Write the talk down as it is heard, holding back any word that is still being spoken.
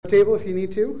table if you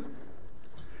need to.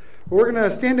 We're going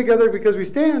to stand together because we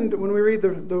stand when we read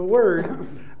the Word,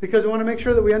 because we want to make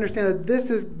sure that we understand that this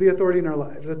is the authority in our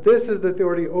lives, that this is the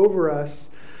authority over us.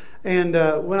 And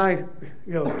when I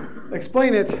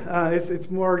explain it, it's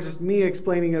more just me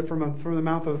explaining it from the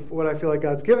mouth of what I feel like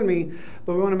God's given me,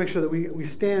 but we want to make sure that we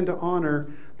stand to honor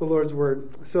the Lord's Word.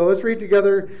 So let's read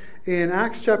together in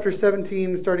Acts chapter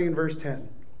 17, starting in verse 10. I'm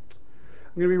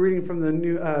going to be reading from the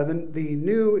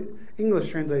New English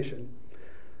translation.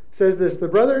 It says this: "The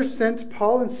brothers sent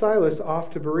Paul and Silas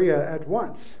off to Berea at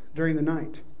once during the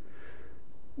night.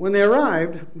 When they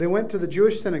arrived, they went to the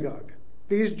Jewish synagogue.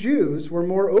 These Jews were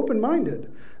more open-minded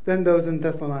than those in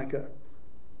Thessalonica,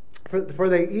 for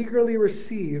they eagerly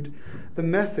received the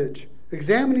message,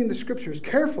 examining the Scriptures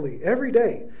carefully every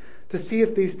day to see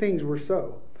if these things were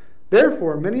so.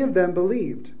 Therefore, many of them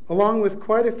believed, along with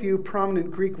quite a few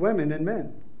prominent Greek women and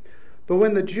men. But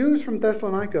when the Jews from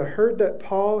Thessalonica heard that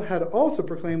Paul had also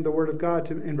proclaimed the word of God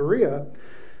in Berea,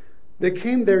 they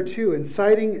came there too,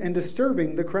 inciting and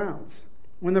disturbing the crowds.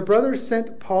 When the brothers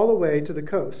sent Paul away to the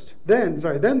coast, then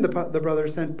the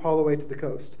brothers sent Paul away to the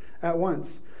coast at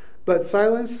once. But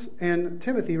Silas and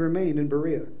Timothy remained in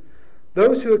Berea.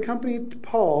 Those who accompanied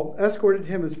Paul escorted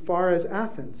him as far as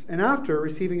Athens, and after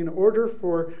receiving an order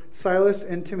for Silas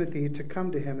and Timothy to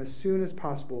come to him as soon as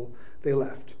possible, they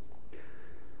left."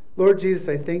 Lord Jesus,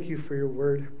 I thank you for your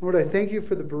word. Lord, I thank you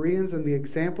for the Bereans and the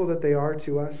example that they are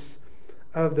to us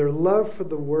of their love for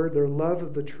the word, their love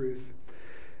of the truth.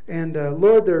 And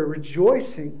Lord, they're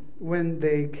rejoicing when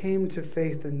they came to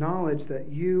faith and knowledge that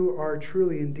you are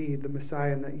truly indeed the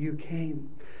Messiah, and that you came,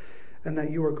 and that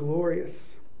you are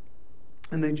glorious.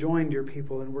 And they joined your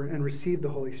people and received the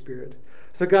Holy Spirit.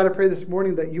 So God, I pray this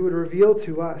morning that you would reveal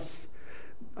to us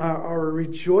our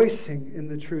rejoicing in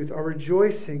the truth, our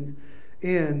rejoicing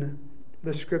in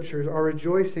the Scriptures, our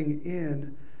rejoicing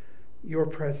in your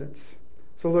presence.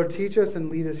 So Lord, teach us and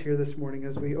lead us here this morning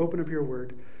as we open up your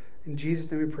word. In Jesus'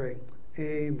 name we pray.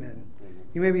 Amen.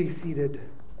 You may be seated.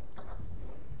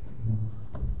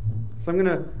 So I'm going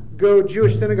to go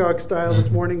Jewish synagogue style this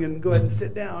morning and go ahead and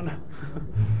sit down.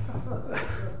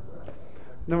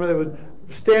 Normally they would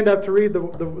stand up to read the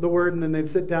word and then they'd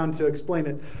sit down to explain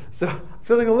it. So I'm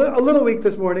feeling a little weak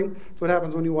this morning. That's what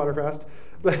happens when you water fast.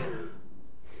 But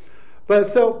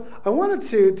so I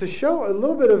wanted to show a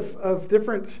little bit of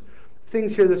different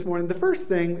things here this morning. The first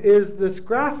thing is these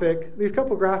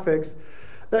couple graphics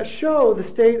that show the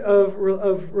state of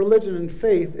religion and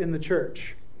faith in the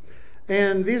church.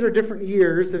 And these are different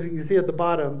years, as you can see at the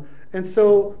bottom. And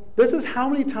so this is how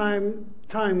many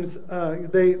times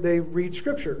they read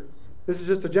Scripture. This is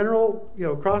just a general,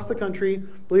 across the country,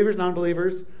 believers,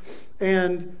 non-believers.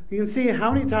 And you can see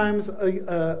how many times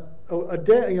a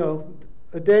day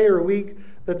or a week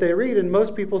that they read. And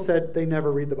most people said they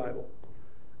never read the Bible,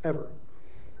 ever.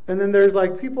 And then there's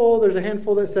there's a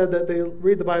handful that said that they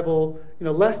read the Bible,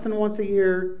 less than once a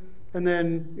year, and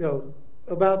then,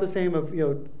 about the same of,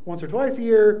 once or twice a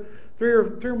year, three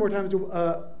or more times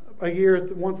a year,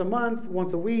 once a month,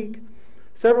 once a week,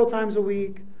 several times a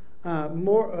week, 4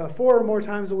 or more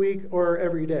times a week, or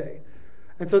every day.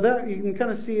 And so that you can kind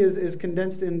of see is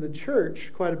condensed in the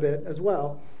church quite a bit as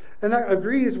well. And that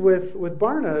agrees with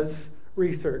Barna's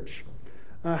research.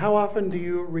 How often do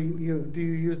you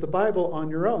use the Bible on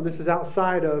your own? This is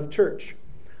outside of church.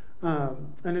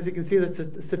 And as you can see,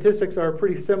 the statistics are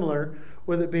pretty similar,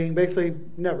 with it being basically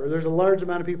never. There's a large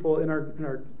amount of people in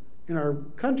our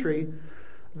country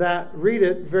that read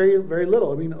it very, very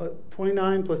little. I mean,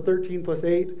 29 plus 13 plus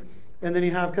 8, and then you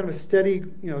have kind of a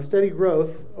steady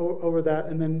growth over that,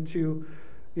 and then to,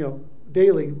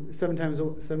 daily, 7 days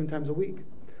a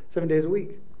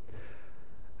week.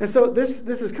 And so this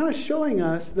is kind of showing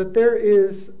us that there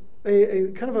is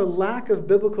a kind of a lack of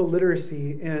biblical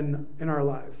literacy in our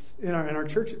lives, in our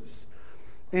churches,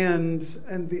 and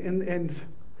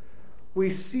we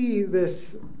see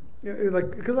this,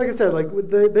 because like I said,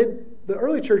 the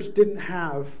early church didn't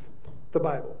have the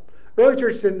Bible. The early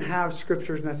church didn't have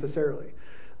scriptures necessarily.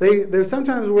 They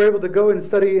sometimes were able to go and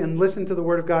study and listen to the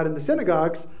Word of God in the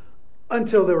synagogues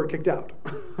until they were kicked out,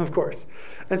 of course.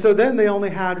 And so then they only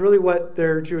had really what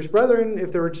their Jewish brethren,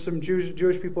 if there were some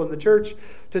Jewish people in the church,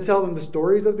 to tell them the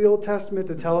stories of the Old Testament,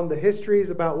 to tell them the histories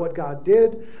about what God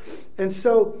did. And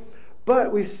so,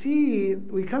 but we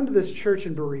come to this church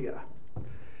in Berea,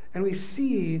 and we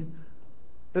see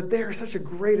that they are such a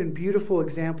great and beautiful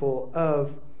example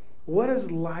of what is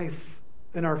life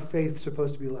in our faith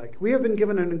supposed to be like. We have been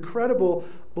given an incredible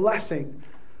blessing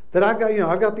That I've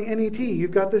got the NET,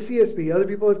 you've got the CSB, other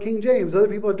people have King James, other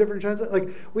people have different translations.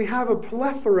 Like, we have a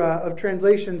plethora of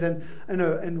translations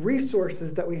and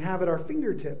resources that we have at our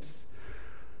fingertips.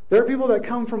 There are people that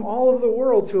come from all over the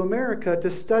world to America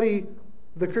to study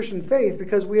the Christian faith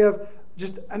because we have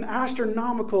just an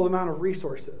astronomical amount of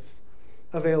resources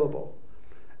available.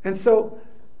 And so,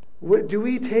 do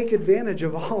we take advantage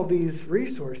of all these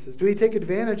resources? Do we take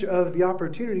advantage of the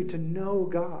opportunity to know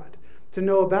God? To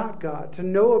know about God, to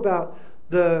know about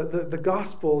the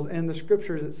Gospels and the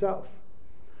Scriptures itself.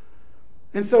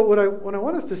 And so what I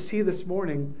want us to see this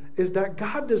morning is that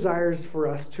God desires for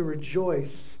us to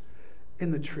rejoice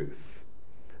in the truth.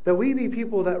 That we be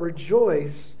people that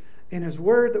rejoice in His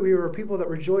Word, that we are people that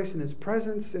rejoice in His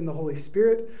presence, in the Holy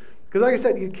Spirit. Because like I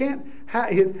said, you can't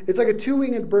it's like a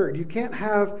two-winged bird. You can't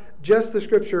have just the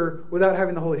Scripture without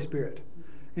having the Holy Spirit.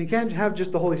 And you can't have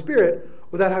just the Holy Spirit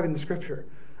without having the Scripture.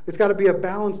 It's got to be a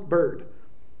balanced bird.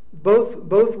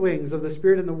 Both wings of the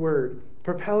Spirit and the Word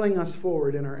propelling us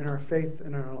forward in our faith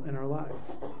and in our lives.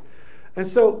 And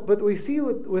so, but we see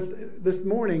with this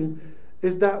morning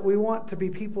is that we want to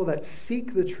be people that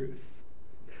seek the truth,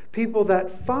 people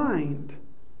that find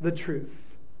the truth,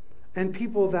 and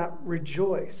people that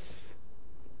rejoice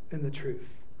in the truth.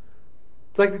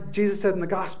 It's like Jesus said in the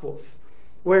Gospels,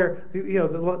 where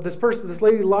this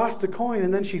lady lost a coin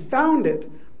and then she found it.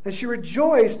 And she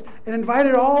rejoiced and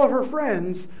invited all of her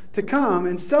friends to come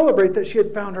and celebrate that she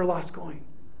had found her lost coin.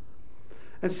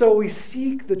 And so we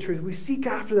seek the truth. We seek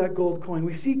after that gold coin.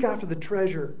 We seek after the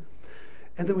treasure.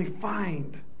 And then we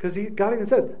find. Because God even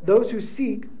says, those who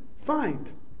seek, find.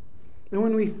 And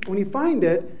when you find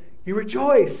it, you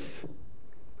rejoice.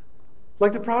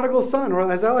 Like the prodigal son,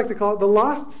 or as I like to call it, the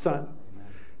lost son.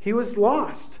 He was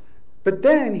lost. But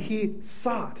then he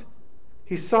sought.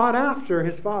 He sought after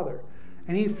his father.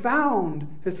 And he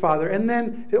found his father. And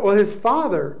then his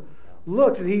father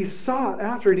looked and he sought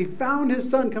after it. He found his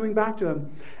son coming back to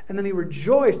him. And then he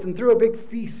rejoiced and threw a big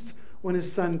feast when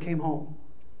his son came home.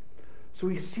 So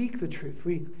we seek the truth.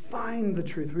 We find the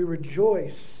truth. We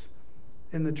rejoice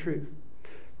in the truth.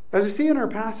 As we see in our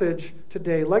passage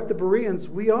today, like the Bereans,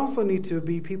 we also need to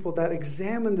be people that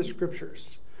examine the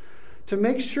Scriptures to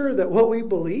make sure that what we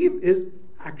believe is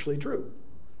actually true.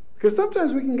 Because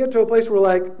sometimes we can get to a place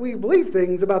where we believe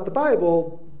things about the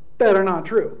Bible that are not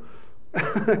true.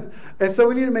 And so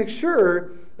we need to make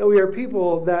sure that we are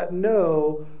people that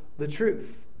know the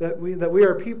truth. That we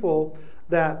are people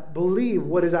that believe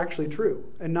what is actually true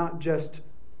and not just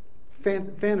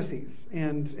fantasies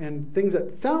and things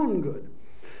that sound good.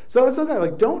 So it's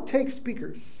something don't take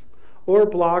speakers or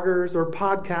bloggers or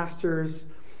podcasters,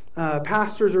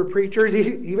 pastors or preachers,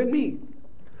 even me.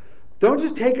 Don't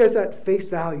just take us at face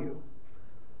value.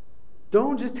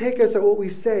 Don't just take us at what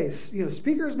we say.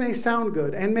 Speakers may sound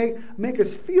good and make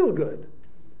us feel good.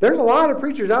 There's a lot of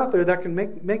preachers out there that can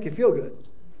make you feel good.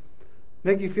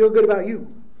 Make you feel good about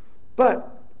you.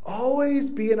 But always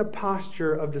be in a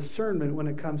posture of discernment when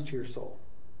it comes to your soul.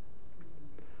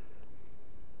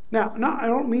 Now, I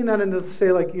don't mean that to say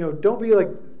don't be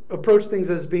approach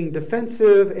things as being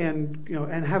defensive and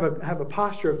have a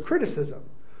posture of criticism.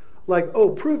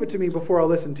 Prove it to me before I'll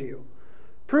listen to you.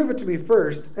 Prove it to me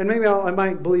first, and maybe I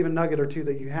might believe a nugget or two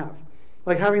that you have.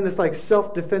 Having this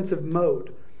self-defensive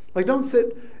mode. Don't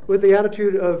sit with the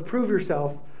attitude of prove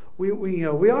yourself. We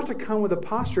ought to come with a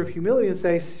posture of humility and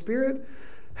say, Spirit,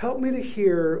 help me to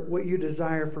hear what you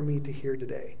desire for me to hear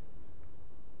today.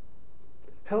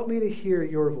 Help me to hear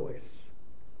your voice.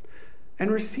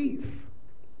 And receive.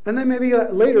 And then maybe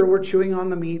later we're chewing on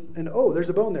the meat and, there's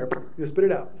a bone there. You spit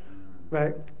it out.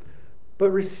 Right? But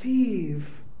receive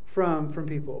from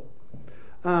people.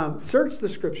 Search the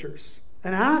Scriptures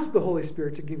and ask the Holy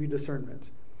Spirit to give you discernment.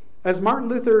 As Martin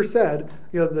Luther said,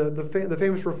 the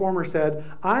famous reformer said,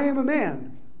 I am a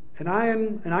man and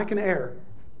I can err.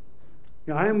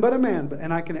 I am but a man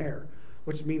and I can err,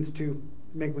 which means to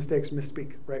make mistakes,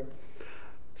 misspeak, right?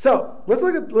 So let's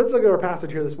look at our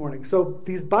passage here this morning. So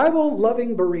these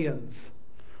Bible-loving Bereans.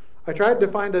 I tried to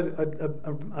find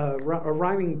a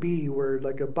rhyming B word,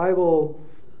 like a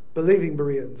Bible-believing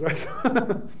Bereans, right?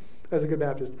 As a good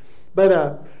Baptist.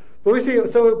 But we see,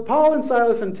 so Paul and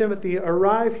Silas and Timothy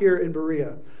arrive here in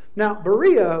Berea. Now,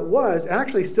 Berea was,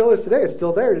 actually still is today, it's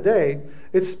still there today.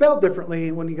 It's spelled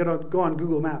differently when you go on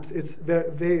Google Maps. It's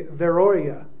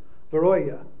Veroia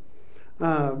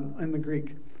in the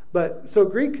Greek. But so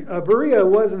Berea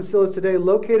was and still is today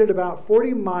located about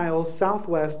 40 miles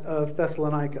southwest of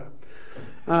Thessalonica,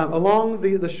 along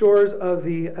the shores of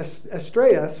the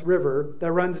Astraeus River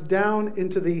that runs down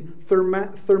into the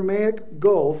Thermaic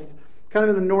Gulf kind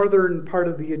of in the northern part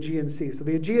of the Aegean Sea. So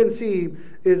the Aegean Sea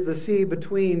is the sea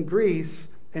between Greece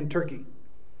and Turkey,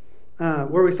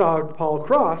 where we saw Paul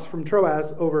cross from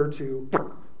Troas over to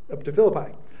up to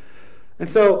Philippi. And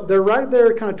so they're right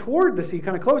there kind of toward the sea,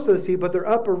 kind of close to the sea, but they're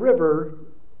up a river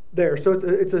there. So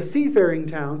it's a seafaring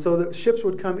town, so that ships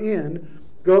would come in,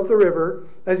 go up the river.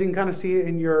 As you can kind of see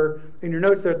in your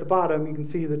notes there at the bottom, you can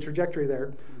see the trajectory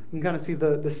there. You can kind of see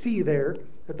the sea there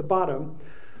at the bottom.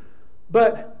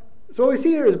 But so what we see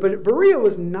here is, but Berea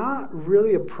was not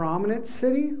really a prominent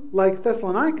city like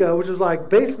Thessalonica, which was like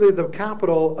basically the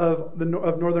capital of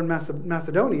northern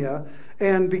Macedonia,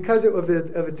 and because of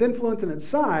its influence and its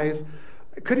size,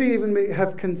 it couldn't even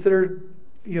have considered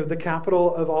the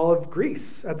capital of all of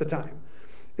Greece at the time.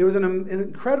 It was an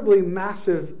incredibly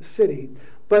massive city,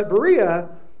 but Berea.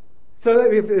 So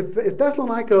that if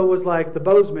Thessalonica was like the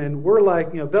Bozeman, we're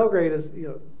like Belgrade is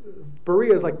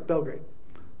Berea is like Belgrade.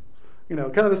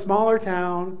 Kind of the smaller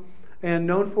town and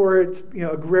known for its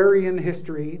agrarian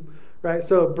history, right?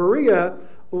 So Berea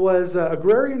was an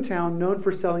agrarian town known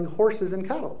for selling horses and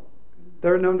cattle. They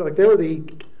were known to they were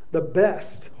the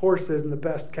best horses and the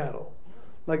best cattle.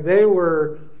 Like they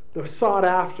were sought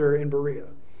after in Berea.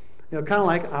 Kind of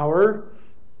like our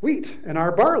wheat and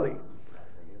our barley.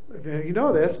 You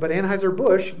know this, but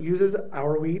Anheuser-Busch uses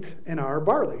our wheat and our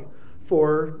barley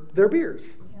for their beers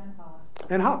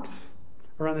and hops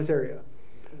around this area.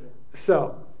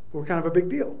 So we're kind of a big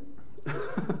deal.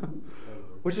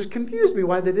 Which has confused me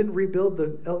why they didn't rebuild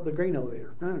the grain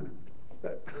elevator. I don't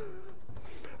know.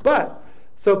 But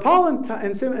so Paul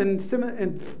and Simon,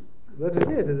 what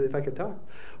is it if I could talk?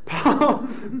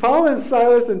 Paul and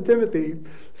Silas and Timothy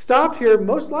stopped here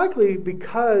most likely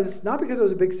not because it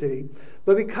was a big city,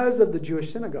 but because of the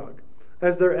Jewish synagogue.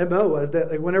 As their MO was,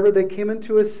 that whenever they came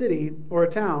into a city or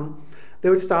a town, they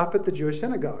would stop at the Jewish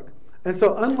synagogue. And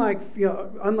so unlike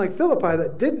Philippi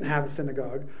that didn't have a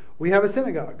synagogue, we have a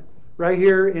synagogue right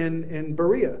here in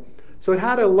Berea. So it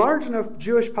had a large enough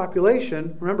Jewish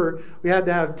population. Remember, we had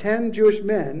to have 10 Jewish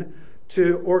men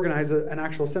to organize an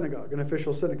actual synagogue, an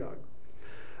official synagogue.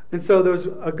 And so there was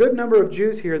a good number of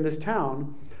Jews here in this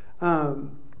town.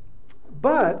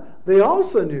 But they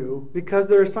also knew, because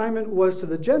their assignment was to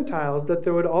the Gentiles, that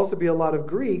there would also be a lot of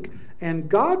Greek and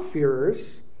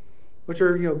God-fearers, which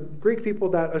are Greek people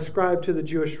that ascribe to the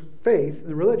Jewish faith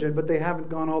and religion, but they haven't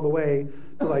gone all the way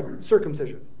to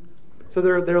circumcision. So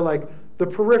they're like the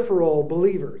peripheral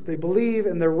believers. They believe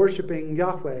and they're worshiping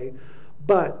Yahweh,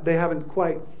 but they haven't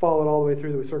quite followed all the way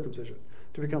through the circumcision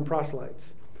to become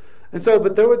proselytes. And so,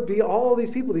 but there would be all these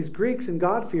people, these Greeks and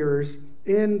God-fearers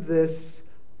in this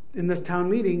town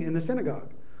meeting in the synagogue.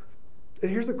 And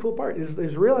here's the cool part,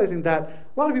 is realizing that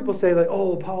a lot of people say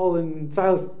Paul and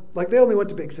Silas, they only went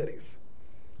to big cities.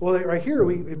 Well, right here,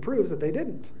 it proves that they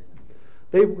didn't.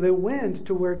 They went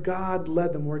to where God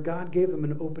led them, where God gave them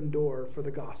an open door for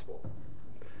the gospel.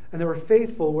 And they were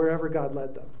faithful wherever God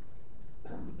led them.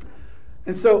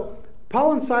 And so,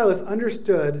 Paul and Silas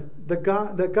understood that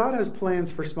God has plans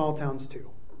for small towns too.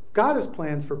 God has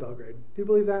plans for Belgrade. Do you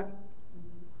believe that?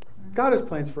 God has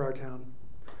plans for our town.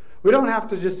 We don't have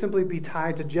to just simply be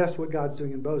tied to just what God's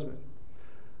doing in Bozeman.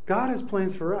 God has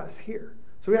plans for us here.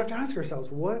 So we have to ask ourselves,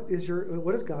 what is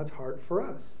God's heart for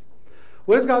us?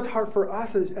 What is God's heart for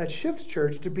us at Shift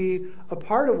Church to be a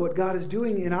part of what God is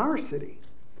doing in our city?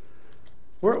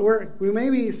 We may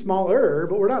be smaller,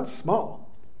 but we're not small.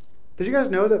 Did you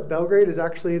guys know that Belgrade is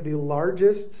actually the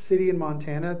largest city in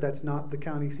Montana that's not the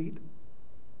county seat?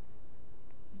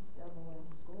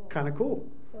 Kind of cool.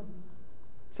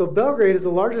 So Belgrade is the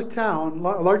largest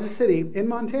largest city in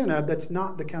Montana that's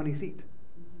not the county seat.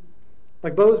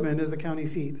 Like Bozeman is the county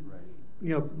seat.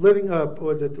 Right.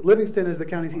 Livingston is the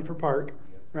county seat for Park.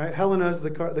 Right. Helena is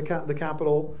the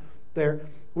capital there.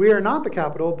 We are not the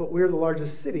capital, but we are the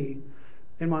largest city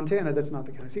in Montana that's not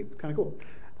the county seat. Kind of cool.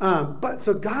 But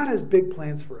so God has big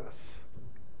plans for us.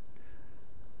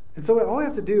 And so all we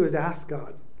have to do is ask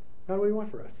God, what do you want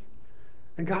for us?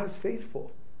 And God is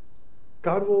faithful.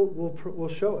 God will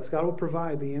show us. God will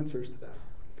provide the answers to that.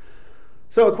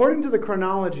 So according to the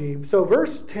chronology, so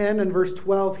verse 10 and verse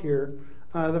 12 here,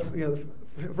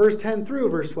 verse 10 through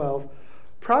verse 12,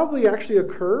 probably actually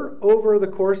occur over the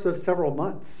course of several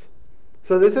months.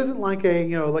 So this isn't like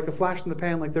a flash in the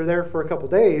pan, like they're there for a couple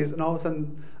days and all of a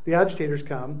sudden the agitators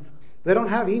come. They don't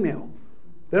have email.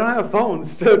 They don't have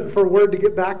phones for word to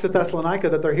get back to Thessalonica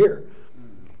that they're here.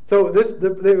 So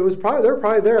they're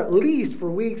probably there at least for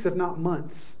weeks, if not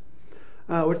months,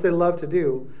 which they love to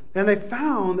do. And they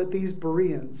found that these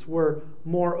Bereans were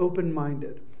more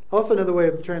open-minded. Also, another way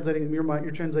of translating,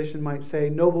 your translation might say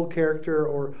noble character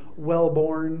or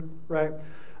well-born, right?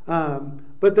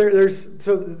 But there's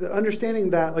so the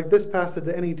understanding that, like this passage,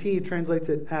 the NET translates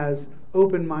it as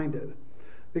open-minded,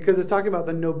 because it's talking about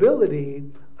the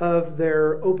nobility of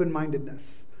their open-mindedness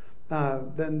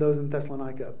than those in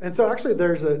Thessalonica. And so actually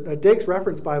there's a Dake's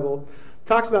Reference Bible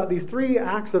talks about these 3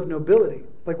 acts of nobility.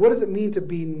 Like, what does it mean to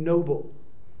be noble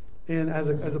as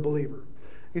a believer?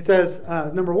 He says,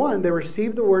 number 1, they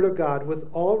receive the word of God with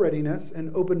all readiness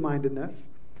and open-mindedness.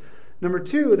 Number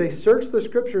 2, they search the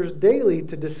scriptures daily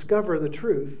to discover the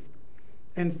truth.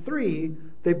 And 3,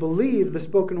 they believe the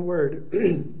spoken word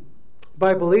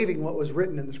by believing what was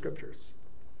written in the scriptures.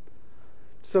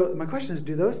 So my question is,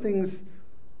 do those things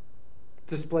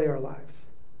display our lives?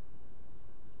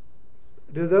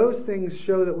 Do those things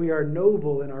show that we are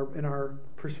noble in our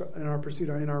pursuit, in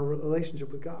our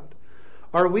relationship with God?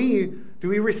 Do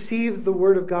we receive the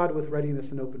word of God with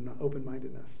readiness and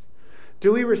open-mindedness?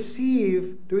 Do we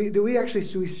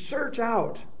search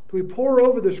out, do we pore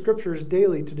over the scriptures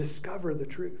daily to discover the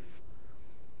truth?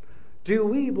 Do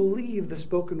we believe the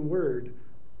spoken word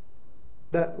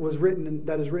that is written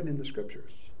in the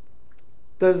scriptures?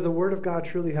 Does the word of God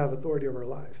truly have authority over our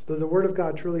lives? Does the word of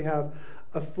God truly have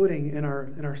a footing in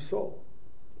our soul,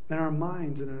 in our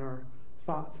minds, and in our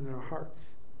thoughts, and in our hearts?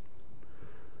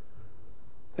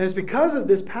 And it's because of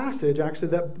this passage, actually,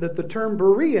 that the term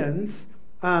Bereans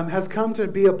has come to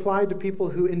be applied to people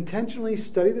who intentionally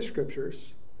study the scriptures.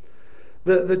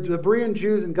 The Berean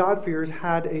Jews and God-fearers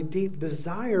had a deep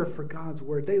desire for God's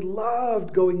word. They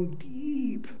loved going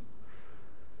deep.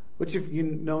 Which, if you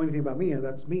know anything about me,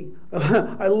 that's me.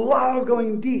 I love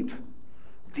going deep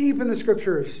in the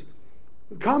scriptures.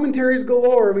 Commentaries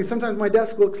galore. I mean, sometimes my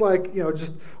desk looks like,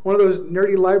 just one of those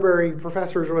nerdy library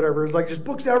professors or whatever. It's like just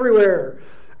books everywhere.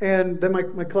 And then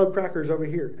my club crackers over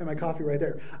here and my coffee right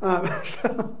there.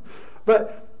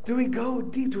 But do we go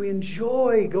deep? Do we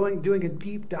enjoy doing a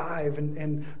deep dive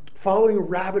and following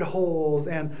rabbit holes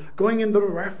and going into the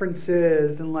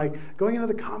references and like going into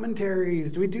the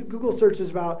commentaries? Do we do Google searches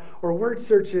about or word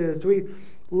searches? Do we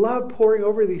love poring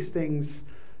over these things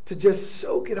to just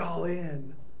soak it all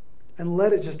in and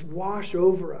let it just wash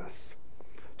over us?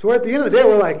 To where at the end of the day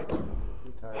we're like,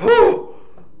 oh,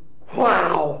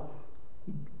 wow.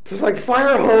 Just like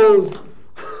fire hose.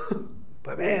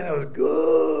 But man, that was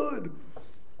good.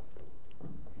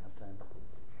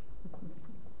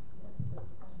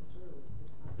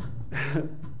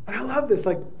 And I love this.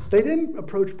 Like, they didn't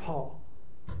approach Paul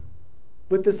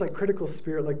with this like critical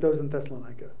spirit like those in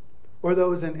Thessalonica, or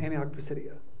those in Antioch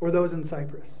Pisidia, or those in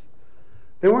Cyprus.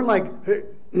 They weren't like, hey,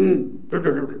 prove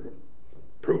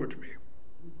it to me.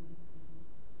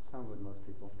 Sounds like most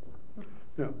people.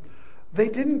 No, they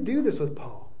didn't do this with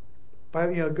Paul by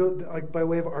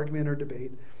way of argument or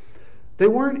debate. They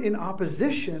weren't in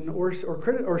opposition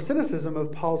or cynicism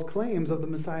of Paul's claims of the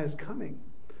Messiah's coming.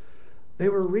 They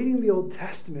were reading the Old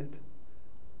Testament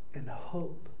in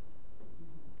hope.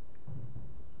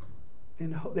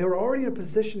 They were already in a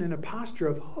position, in a posture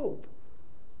of hope.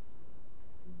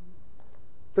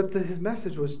 That his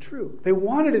message was true. They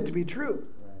wanted it to be true.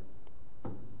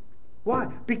 Right. Why?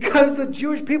 Because the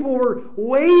Jewish people were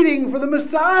waiting for the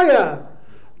Messiah.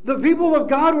 The people of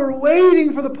God were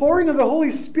waiting for the pouring of the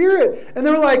Holy Spirit. And they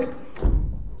were like,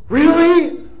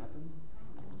 really?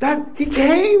 That he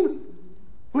came?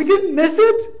 We didn't miss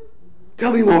it?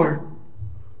 Tell me more.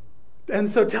 And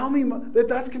so tell me,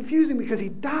 that's confusing because he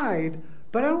died,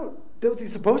 but was he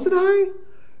supposed to die?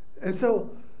 And so,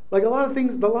 like a lot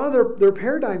of their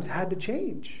paradigms had to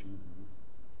change.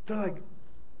 They're like,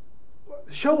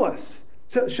 show us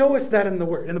that in the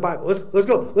Word, in the Bible. Let's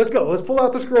go. Let's pull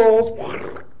out the scrolls.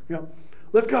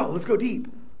 Let's go deep.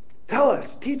 Tell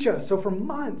us, teach us. So for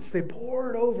months they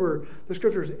pored over the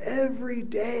scriptures every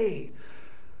day.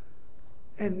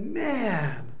 And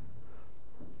man,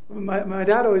 my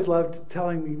dad always loved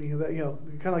telling me that,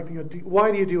 kind of like,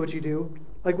 why do you do what you do?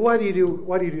 Like, why do you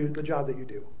do the job that you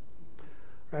do?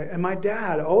 Right? And my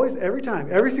dad always, every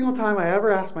single time I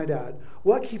ever asked my dad,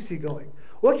 what keeps you going?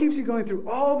 What keeps you going through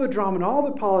all the drama and all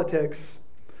the politics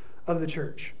of the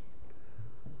church?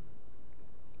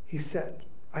 He said,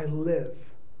 I live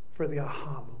for the aha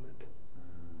moment.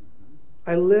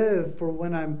 I live for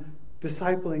when I'm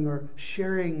discipling or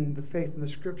sharing the faith in the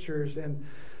scriptures and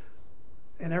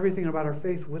everything about our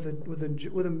faith with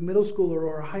a middle schooler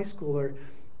or a high schooler,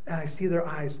 and I see their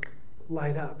eyes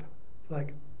light up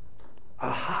like,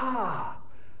 aha,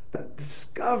 that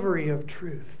discovery of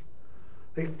truth.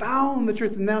 They found the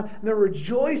truth, and now they're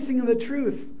rejoicing in the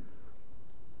truth.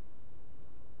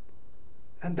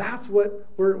 And that's what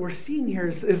we're seeing here.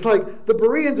 Is like the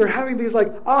Bereans are having these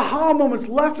like aha moments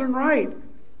left and right.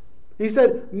 He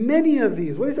said, many of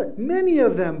these, what he said, many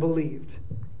of them believed.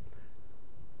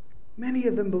 Many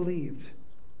of them believed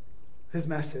his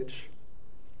message.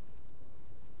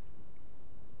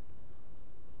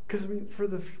 Because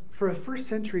for a first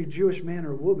century Jewish man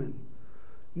or woman,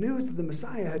 news that the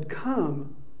Messiah had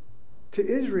come to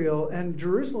Israel and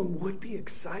Jerusalem would be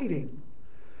exciting.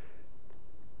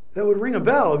 That would ring a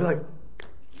bell. It'd be like,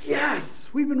 yes,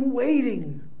 we've been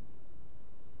waiting.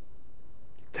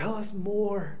 Tell us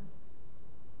more.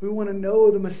 We want to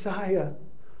know the Messiah.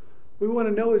 We want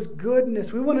to know his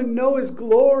goodness. We want to know his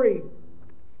glory.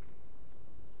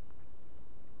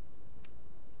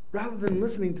 Rather than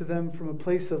listening to them from a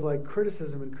place of like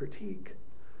criticism and critique,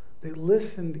 they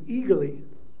listened eagerly.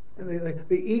 And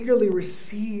they eagerly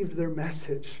received their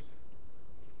message.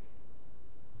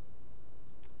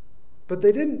 But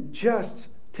they didn't just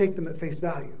take them at face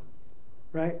value,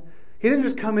 right? He didn't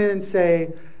just come in and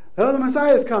say, oh, the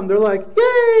Messiah's come. They're like,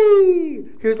 yay!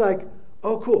 He was like,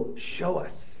 oh, cool, show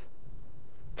us.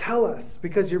 Tell us,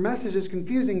 because your message is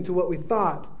confusing to what we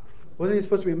thought. Wasn't he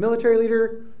supposed to be a military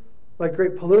leader? Like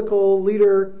great political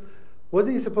leader?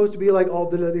 Wasn't he supposed to be like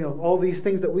all these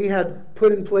things that we had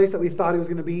put in place that we thought he was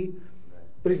going to be?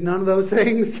 But he's none of those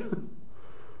things.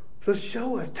 So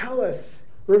show us, tell us,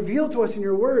 reveal to us in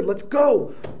your word. Let's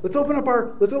go. Let's open up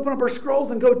our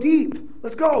scrolls and go deep.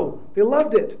 Let's go. They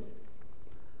loved it.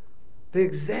 They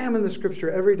examined the scripture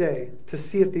every day to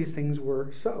see if these things were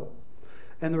so.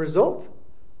 And the result?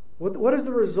 What is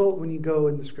the result when you go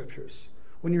in the scriptures?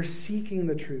 When you're seeking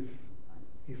the truth,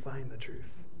 you find the truth.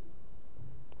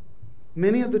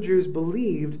 Many of the Jews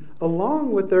believed,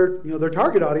 along with their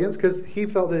target audience, because he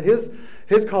felt that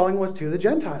his calling was to the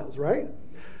Gentiles, right?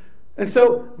 And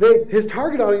so his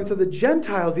target audience of the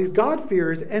Gentiles, these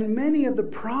God-fearers, and many of the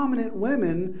prominent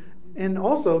women and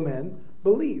also men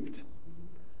believed.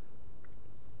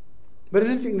 But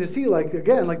it's interesting to see, like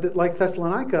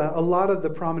Thessalonica, a lot of the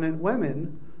prominent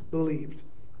women believed.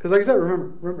 Because like I said,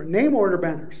 remember, name, order,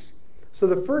 banners. So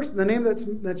the name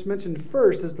that's mentioned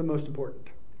first is the most important.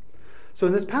 So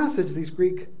in this passage, these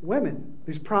Greek women,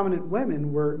 these prominent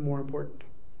women were more important.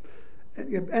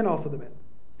 And also the men.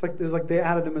 They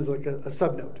added them as like a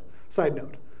side note,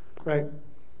 right?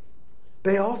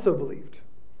 They also believed.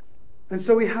 And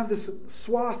so we have this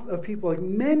swath of people, like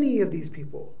many of these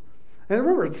people. And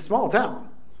remember, it's a small town.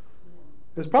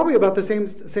 It's probably about the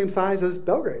same size as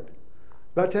Belgrade.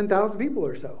 About 10,000 people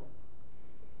or so.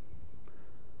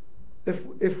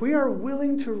 If we are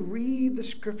willing to read the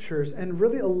scriptures and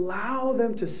really allow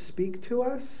them to speak to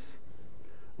us,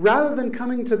 rather than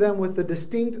coming to them with a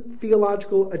distinct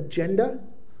theological agenda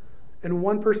and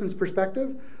one person's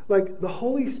perspective, like the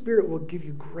Holy Spirit will give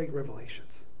you great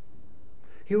revelations.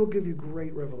 He will give you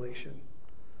great revelation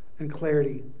and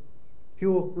clarity. He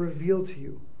will reveal to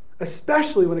you,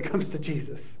 especially when it comes to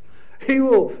Jesus. He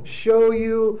will show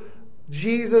you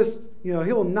Jesus, he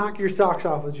will knock your socks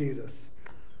off with Jesus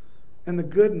and the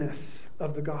goodness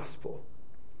of the gospel.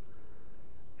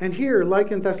 And here,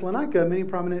 like in Thessalonica, many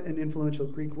prominent and influential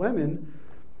Greek women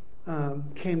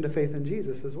came to faith in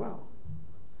Jesus as well.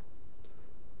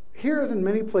 Here, as in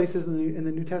many places in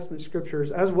the New Testament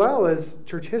scriptures, as well as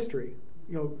church history,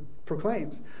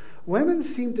 proclaims, women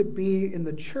seem to be in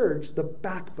the church the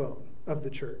backbone of the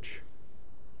church.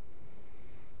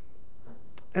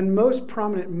 And most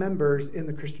prominent members in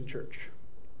the Christian church.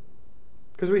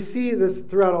 Because we see this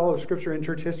throughout all of Scripture and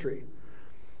church history.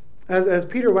 As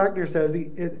Peter Wagner says,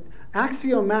 it's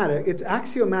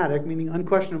axiomatic, meaning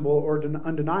unquestionable or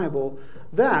undeniable,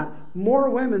 that more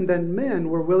women than men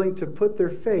were willing to put their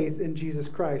faith in Jesus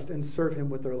Christ and serve him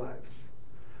with their lives.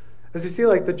 As you see,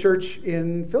 like the church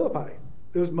in Philippi,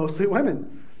 it was mostly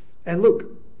women. And Luke,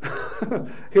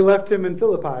 he left him in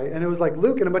Philippi, and it was like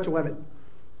Luke and a bunch of women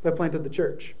that planted the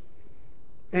church.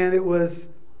 And it was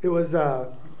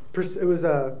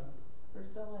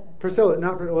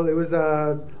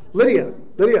Lydia.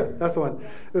 Lydia, that's the one.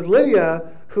 It was Lydia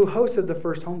who hosted the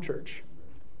first home church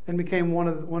and became one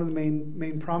of the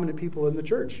main prominent people in the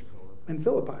church in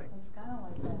Philippi. It's kind of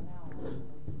like that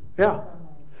now. Yeah.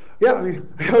 Yeah, I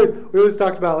mean, we always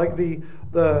talked about like the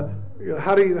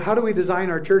how do we design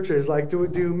our churches? Like,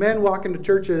 do men walk into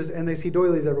churches and they see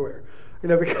doilies everywhere?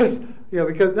 Because no,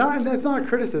 and that's not a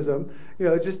criticism.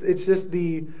 It's just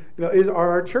are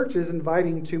our churches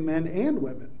inviting to men and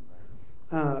women?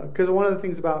 Because one of the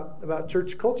things about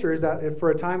church culture is that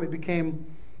for a time it became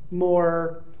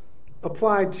more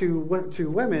applied to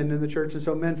women in the church, and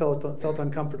so men felt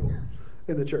uncomfortable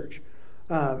in the church.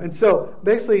 And so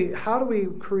basically, how do we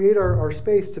create our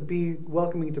space to be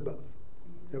welcoming to both?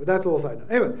 But that's a little side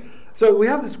note. Anyway, so we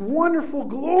have this wonderful,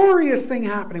 glorious thing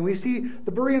happening. We see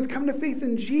the Bereans come to faith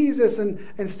in Jesus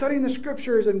and studying the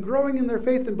scriptures and growing in their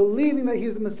faith and believing that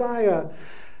he's the Messiah.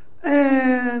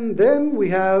 And then we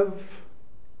have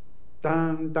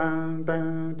dun dun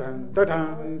dun dun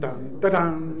dun dun dun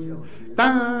dun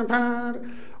dun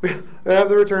dun. We have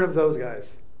the return of those guys.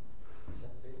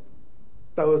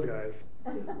 Those guys.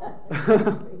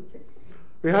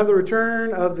 We have the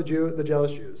return of the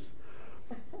jealous Jews.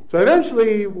 So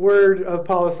eventually, word of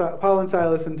Paul and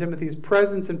Silas and Timothy's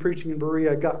presence and preaching in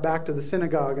Berea got back to the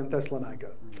synagogue in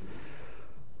Thessalonica.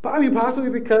 But I mean,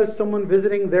 possibly because someone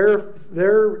visiting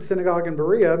their synagogue in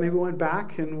Berea maybe went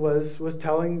back and was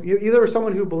telling, either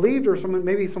someone who believed or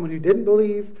maybe someone who didn't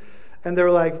believe, and they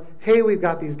were like, hey, we've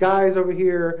got these guys over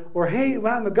here, or hey,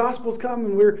 man, the gospel's come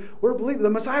and we're believing, the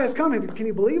Messiah's coming. Can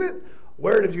you believe it?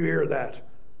 Where did you hear that?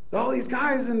 All these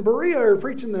guys in Berea are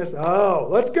preaching this. Oh,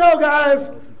 let's go,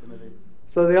 guys!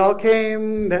 So they all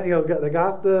came, they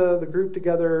got the group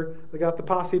together, they got the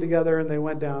posse together, and they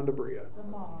went down to Berea.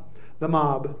 The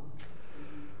mob.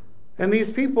 And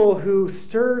these people who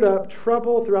stirred up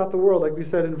trouble throughout the world, like we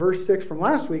said in verse 6 from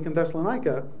last week in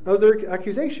Thessalonica, that was their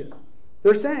accusation.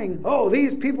 They're saying, oh,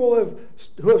 these people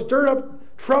who have stirred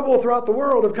up trouble throughout the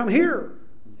world have come here.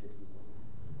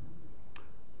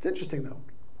 It's interesting, though.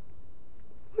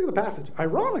 Look at the passage.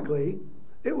 Ironically,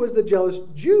 it was the jealous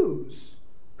Jews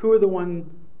who were the one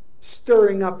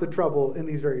stirring up the trouble in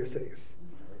these various cities.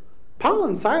 Paul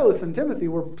and Silas and Timothy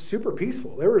were super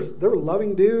peaceful. They were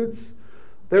loving dudes.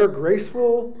 They were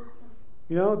graceful.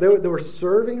 They were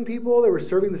serving people. They were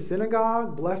serving the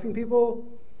synagogue, blessing people.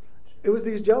 It was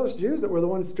these jealous Jews that were the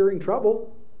ones stirring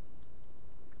trouble.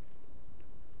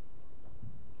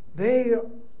 They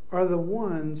are the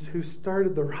ones who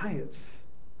started the riots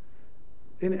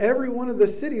in every one of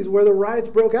the cities where the riots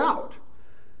broke out.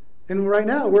 And right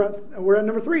now we're at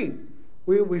number 3.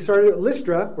 We started at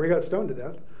Lystra, where he got stoned to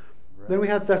death. Right. Then we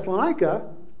had Thessalonica,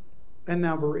 and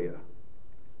now Berea.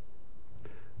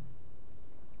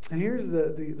 And here's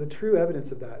the true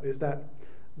evidence of that, is that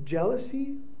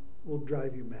jealousy will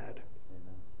drive you mad.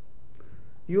 Amen.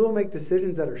 You will make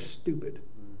decisions that are stupid.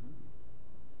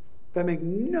 That make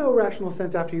no rational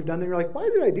sense after you've done them. You're like, why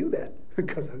did I do that?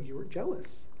 Because you were jealous.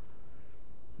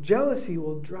 Jealousy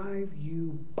will drive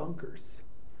you bonkers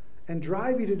and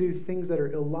drive you to do things that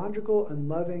are illogical,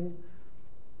 unloving,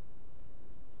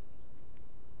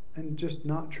 and just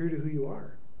not true to who you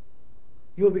are.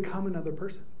 You will become another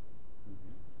person.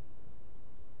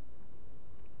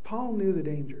 Paul knew the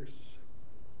dangers.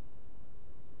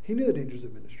 He knew the dangers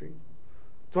of ministry.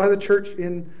 That's why the church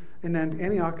in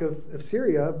Antioch of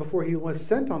Syria, before he was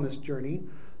sent on this journey,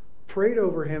 prayed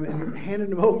over him and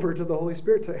handed him over to the Holy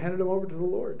Spirit, handed him over to the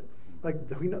Lord. Like,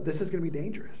 we know this is going to be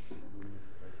dangerous.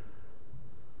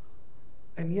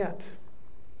 And yet,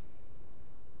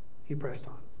 he pressed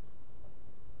on.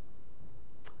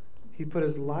 He put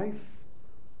his life,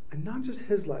 and not just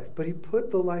his life, but he put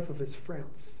the life of his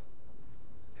friends,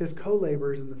 his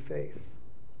co-laborers in the faith,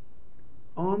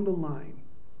 on the line,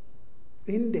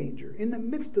 in danger, in the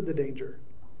midst of the danger,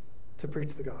 to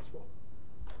preach the gospel.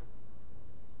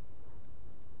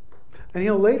 And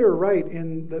he'll later write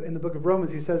in the book of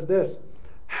Romans, he says this,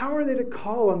 how are they to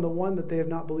call on the one that they have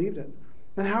not believed in?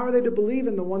 And how are they to believe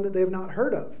in the one that they have not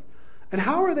heard of? And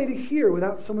how are they to hear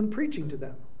without someone preaching to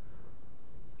them?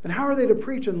 And how are they to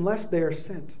preach unless they are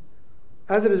sent?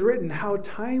 As it is written, how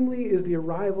timely is the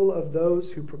arrival of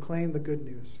those who proclaim the good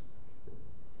news.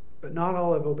 But not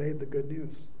all have obeyed the good news.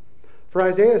 For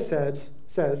Isaiah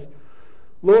says,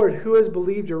 Lord, who has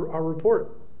believed our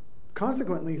report?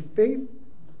 Consequently, faith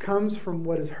comes from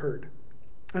what is heard.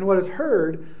 And what is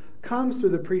heard comes through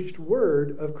the preached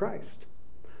word of Christ.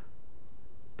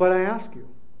 But I ask,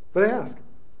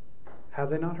 have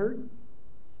they not heard?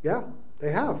 Yeah,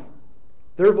 they have.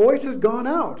 Their voice has gone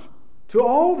out to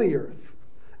all the earth,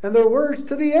 and their words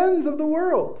to the ends of the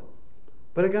world.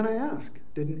 But again I ask,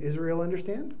 didn't Israel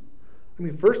understand? I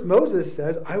mean, first Moses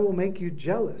says, I will make you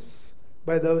jealous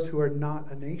by those who are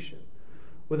not a nation.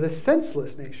 With a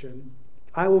senseless nation,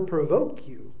 I will provoke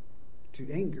you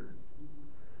to anger.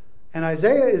 And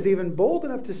Isaiah is even bold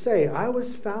enough to say, I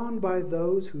was found by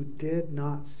those who did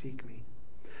not seek me.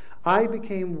 I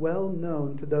became well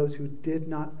known to those who did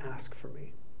not ask for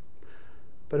me.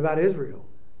 But about Israel,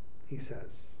 he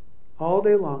says, all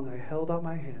day long I held out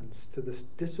my hands to this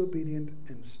disobedient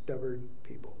and stubborn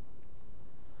people.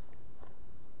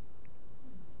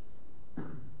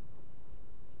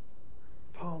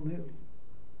 Paul knew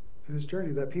in his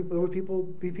journey that there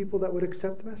would be people that would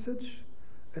accept the message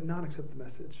and not accept the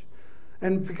message.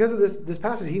 And because of this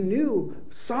passage, he knew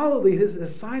solidly his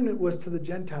assignment was to the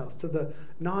Gentiles, to the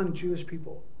non-Jewish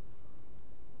people.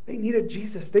 They needed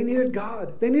Jesus. They needed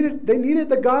God. They needed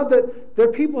the God that their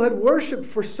people had worshipped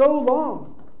for so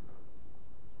long.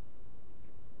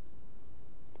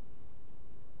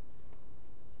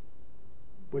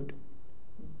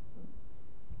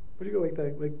 you go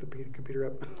wake the computer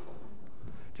up?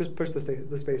 Just push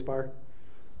the space bar.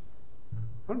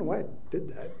 I don't know why I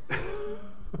did that.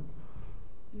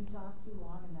 You talked too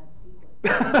long in that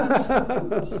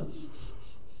sequence.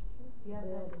 You have to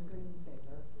have a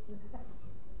screensaver.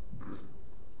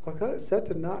 I got it set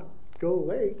to not go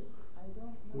away. I don't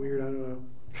know. Weird, I don't know.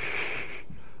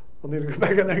 I'll need to go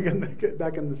back in there again, get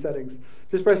back in the settings.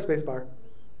 Just press space bar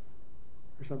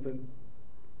or something.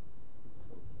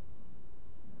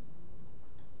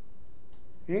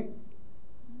 Eh?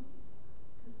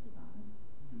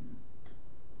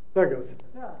 There it goes.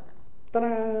 Yeah. Ta-da!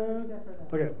 Except for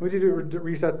that. Okay, would you do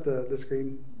reset the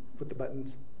screen with the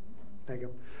buttons? Thank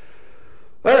you.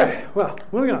 All right, well,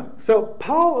 moving on. So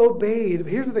Paul obeyed,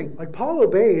 here's the thing, like Paul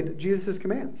obeyed Jesus'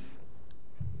 commands.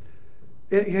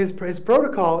 His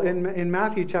protocol in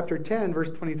Matthew chapter 10,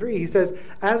 verse 23, he says,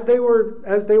 as they were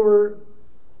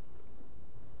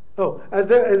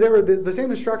the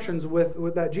same instructions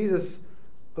with that Jesus.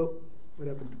 Oh, what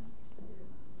happened?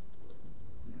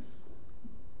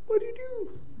 What do you do?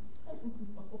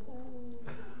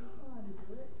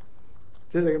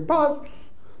 Just a second, pause.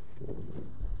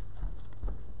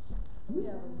 We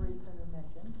have a brief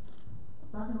intermission.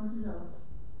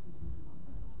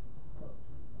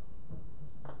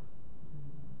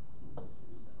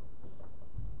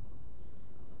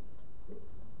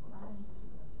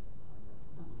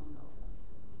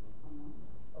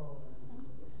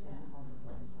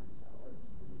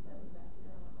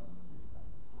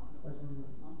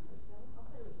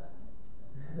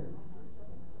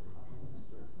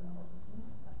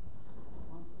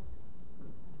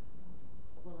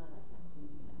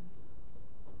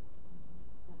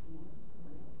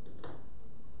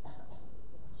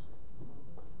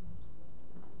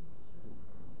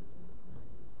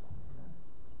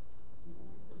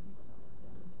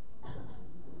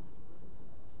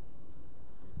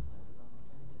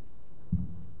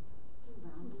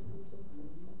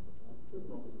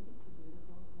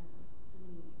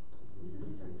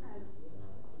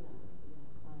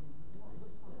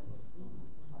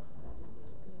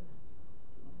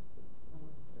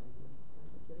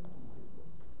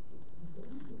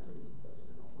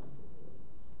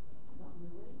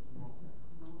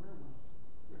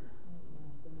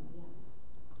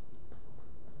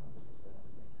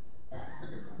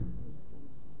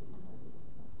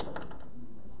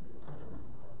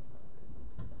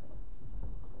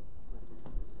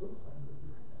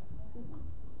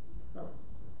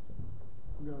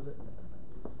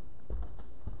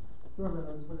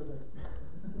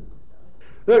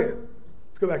 Okay,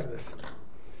 let's go back to this.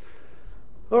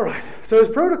 All right, so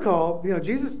his protocol,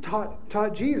 Jesus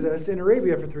taught Jesus in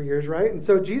Arabia for 3 years, right? And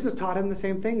so Jesus taught him the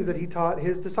same things that he taught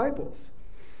his disciples.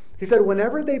 He said,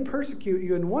 whenever they persecute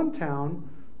you in one town,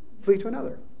 flee to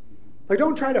another. Like,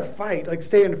 don't try to fight, like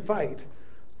stay and fight.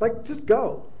 Like, just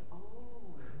go.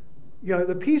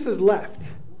 The peace is left.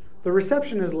 The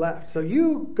reception is left. So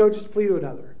you go just flee to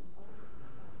another.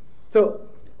 So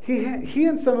he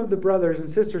and some of the brothers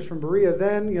and sisters from Berea,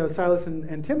 then Silas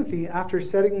and Timothy, after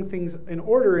setting things in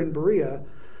order in Berea,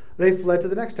 they fled to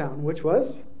the next town, which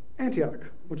was Antioch,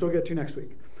 which we'll get to next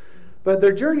week. But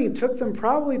their journey took them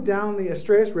probably down the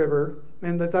Astraeus River,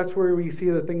 and that's where we see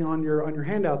the thing on your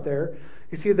handout there.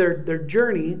 You see their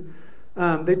journey.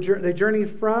 They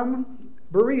journeyed from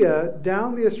Berea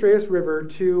down the Astraeus River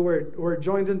to where it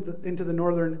joins into the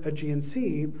northern Aegean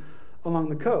Sea along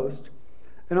the coast.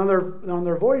 And on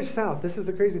their voyage south, this is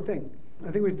the crazy thing.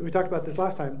 I think we talked about this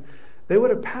last time. They would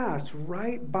have passed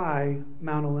right by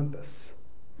Mount Olympus,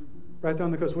 right there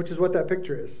on the coast, which is what that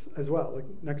picture is as well, like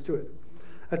next to it.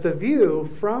 That's a view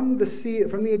from the sea,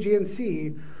 from the Aegean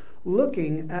Sea,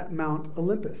 looking at Mount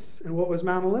Olympus. And what was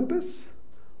Mount Olympus?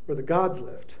 Where the gods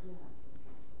lived,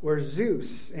 where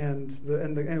Zeus and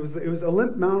it was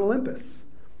Mount Olympus.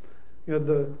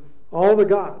 All the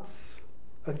gods,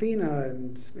 Athena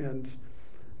and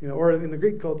or in the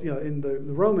Greek culture, in the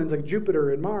Romans, like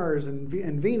Jupiter and Mars and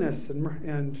Venus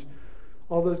and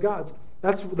all those gods.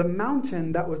 That's the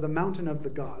mountain. That was the mountain of the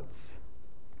gods.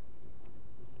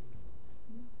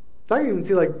 So I can even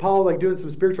see like Paul like doing some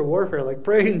spiritual warfare, like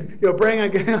praying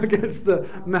against the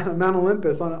Mount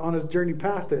Olympus on his journey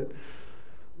past it.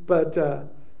 But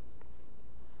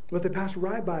they passed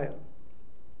right by it,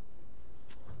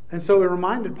 and so it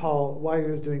reminded Paul why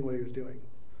he was doing what he was doing.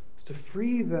 To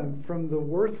free them from the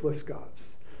worthless gods,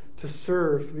 to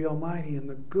serve the Almighty and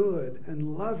the good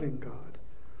and loving God,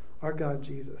 our God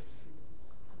Jesus.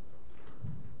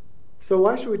 So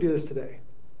why should we do this today?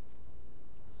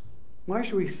 Why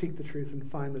should we seek the truth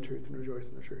and find the truth and rejoice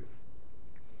in the truth?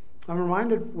 I'm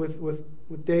reminded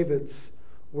with David's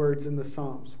words in the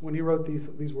Psalms when he wrote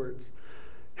these words.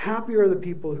 Happy are the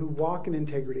people who walk in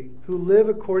integrity, who live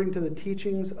according to the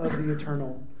teachings of the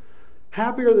Eternal.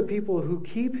 Happy are the people who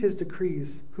keep his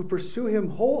decrees, who pursue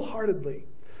him wholeheartedly.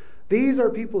 These are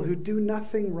people who do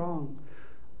nothing wrong.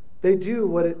 They do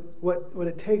what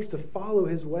it takes to follow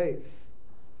his ways.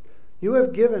 You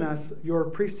have given us your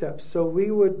precepts, so we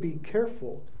would be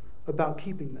careful about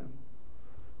keeping them.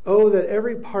 Oh, that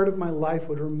every part of my life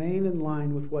would remain in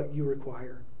line with what you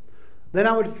require. Then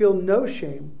I would feel no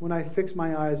shame when I fix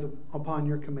my eyes upon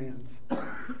your commands.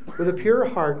 With a pure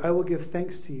heart, I will give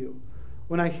thanks to you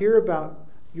when I hear about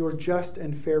your just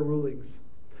and fair rulings.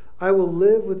 I will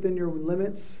live within your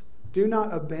limits. Do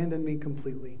not abandon me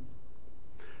completely.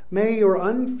 May your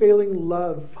unfailing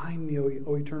love find me,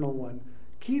 O Eternal One.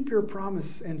 Keep your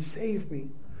promise and save me.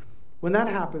 When that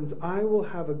happens, I will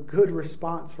have a good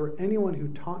response for anyone who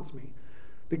taunts me,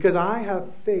 because I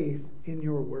have faith in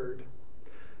your word.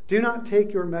 Do not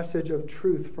take your message of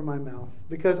truth from my mouth,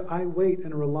 because I wait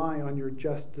and rely on your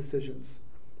just decisions.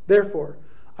 Therefore,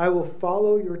 I will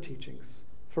follow your teachings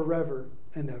forever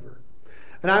and ever.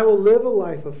 And I will live a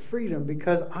life of freedom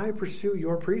because I pursue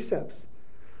your precepts.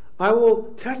 I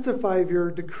will testify of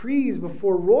your decrees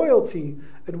before royalty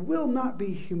and will not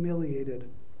be humiliated.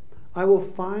 I will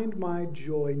find my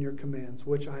joy in your commands,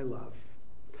 which I love.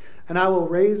 And I will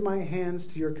raise my hands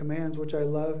to your commands, which I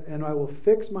love, and I will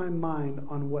fix my mind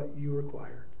on what you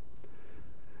require.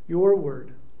 Your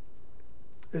word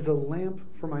is a lamp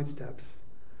for my steps.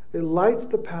 It lights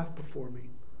the path before me.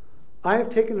 I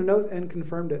have taken an oath and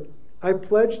confirmed it. I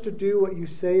pledge to do what you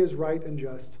say is right and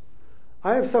just.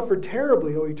 I have suffered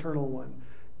terribly, O Eternal One.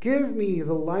 Give me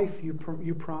the life you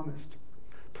promised.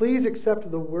 Please accept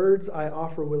the words I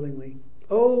offer willingly.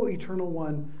 O Eternal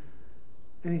One,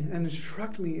 and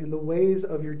instruct me in the ways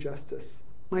of your justice.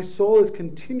 My soul is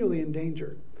continually in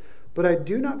danger, but I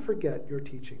do not forget your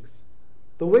teachings.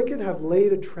 The wicked have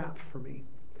laid a trap for me,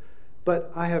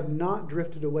 but I have not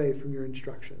drifted away from your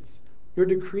instructions. Your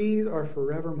decrees are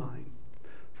forever mine,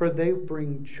 for they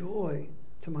bring joy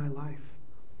to my life.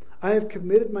 I have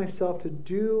committed myself to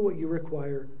do what you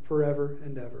require forever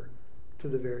and ever, to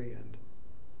the very end.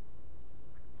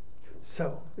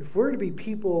 So, if we're to be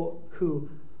people who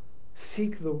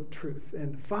seek the truth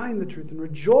and find the truth and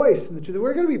rejoice in the truth,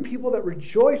 we're going to be people that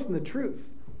rejoice in the truth.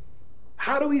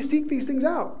 How do we seek these things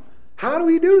out? How do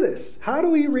we do this? How do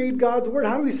we read God's word?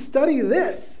 How do we study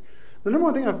this? The number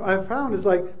one thing I've found is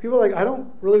like, people are like, I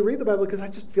don't really read the Bible because I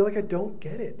just feel like I don't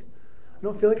get it. I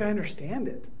don't feel like I understand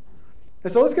it.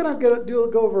 And so let's go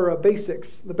over basics.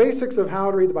 The basics of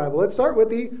how to read the Bible. Let's start with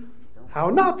the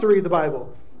how not to read the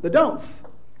Bible. The don'ts.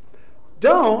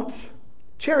 Don't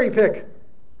cherry pick.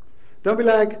 Don't be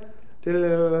like,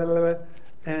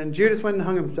 and Judas went and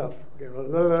hung himself.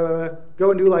 Go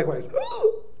and do likewise.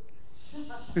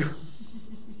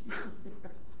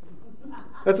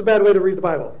 That's a bad way to read the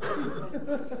Bible.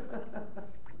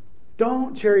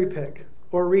 Don't cherry pick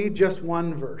or read just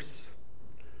one verse.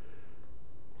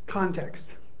 Context.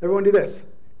 Everyone do this.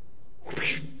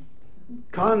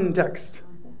 Context.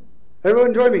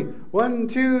 Everyone join me. 1,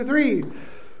 2, 3.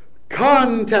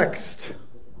 Context.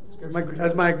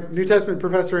 As my New Testament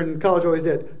professor in college always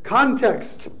did.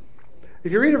 Context.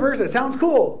 If you read a verse that sounds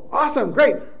cool, awesome,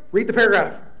 great, read the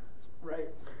paragraph. Right.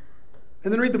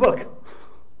 And then read the book.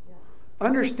 Yeah.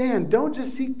 Understand, don't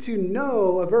just seek to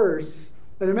know a verse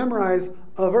and memorize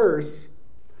a verse.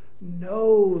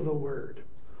 Know the word.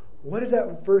 What does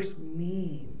that verse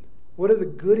mean? What are the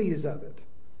goodies of it?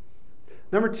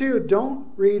 Number 2, if you're going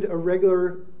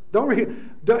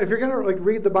to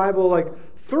read the Bible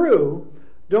through,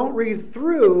 don't read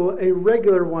through a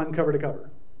regular one cover to cover.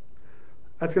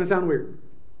 That's going to sound weird.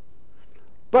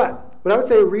 But I would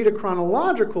say read a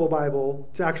chronological Bible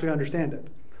to actually understand it.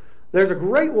 There's a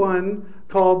great one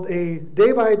called a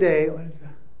day by day.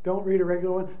 Don't read a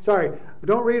regular one. Sorry,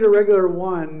 don't read a regular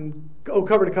one. Oh,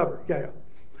 cover to cover. Yeah.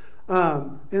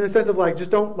 In the sense of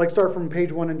just don't start from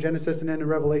page 1 in Genesis and end in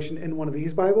Revelation in one of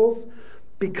these Bibles,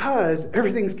 because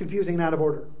everything's confusing and out of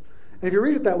order. And if you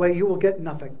read it that way, you will get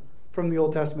nothing from the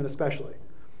Old Testament especially.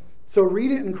 So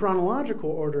read it in chronological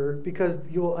order because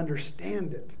you will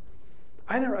understand it.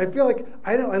 I feel like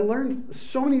I learned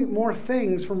so many more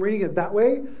things from reading it that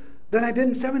way than I did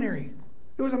in seminary.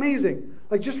 It was amazing.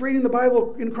 Just reading the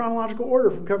Bible in chronological order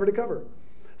from cover to cover.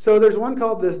 So there's one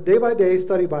called this Day by Day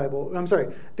Study Bible.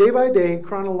 Day by Day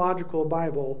Chronological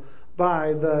Bible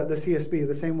by the CSB,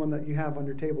 the same one that you have on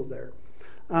your tables there.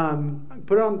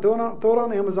 Throw it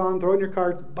on Amazon, throw it in your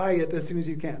carts, buy it as soon as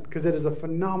you can, because it is a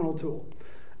phenomenal tool.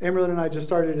 Amerlin and I just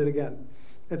started it again.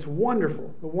 It's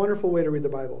wonderful, a wonderful way to read the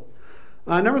Bible.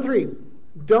 Number 3,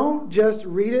 don't just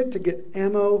read it to get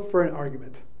ammo for an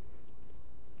argument.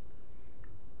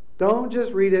 Don't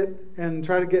just read it and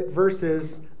try to get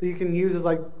verses that you can use as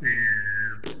like,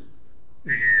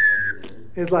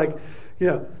 it's like,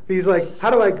 he's like, how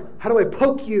do I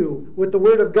poke you with the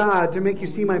word of God to make you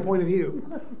see my point of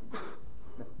view?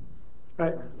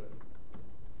 Right?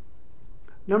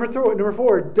 Number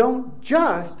 4, don't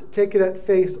just take it at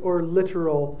face or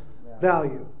literal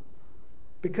value.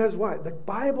 Because what? The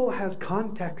Bible has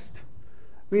context.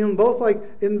 I mean, both like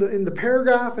in the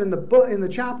paragraph, and in the book, in the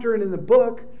chapter, and in the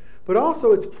book, but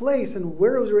also its place and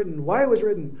where it was written, why it was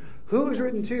written, who it was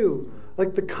written to,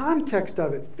 like the context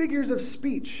of it, figures of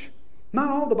speech. Not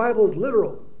all the Bible is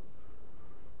literal.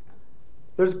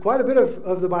 There's quite a bit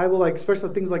of the Bible, like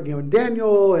especially things like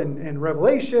Daniel and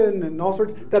Revelation and all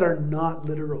sorts that are not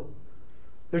literal.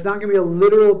 There's not going to be a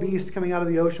literal beast coming out of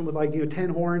the ocean with like 10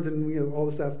 horns and all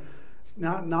this stuff. It's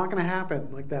not going to happen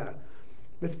like that.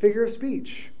 It's figure of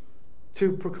speech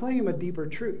to proclaim a deeper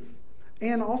truth,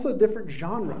 and also different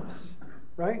genres,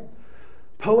 right?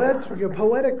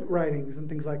 Poetic writings and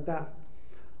things like that.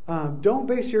 Don't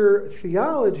base your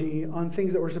theology on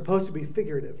things that were supposed to be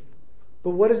figurative.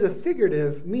 But what does a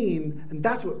figurative mean? And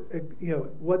that's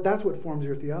that's what forms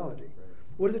your theology.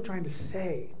 What is it trying to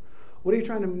say? What is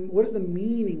the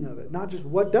meaning of it? Not just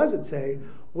what does it say,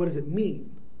 what does it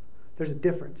mean? There's a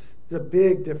difference. There's a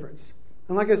big difference.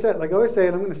 And like I said, like I always say,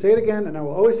 and I'm going to say it again, and I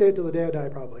will always say it till the day I die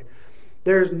probably.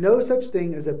 There's no such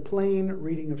thing as a plain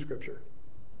reading of Scripture.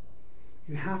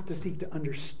 You have to seek to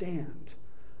understand,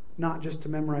 not just to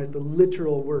memorize the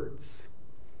literal words.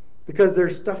 Because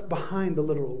there's stuff behind the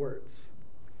literal words.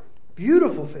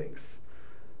 Beautiful things.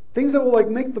 Things that will like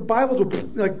make the Bible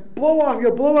like blow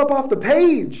up off the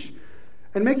page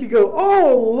and make you go,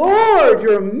 "Oh Lord,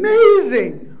 you're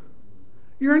amazing.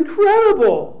 You're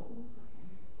incredible."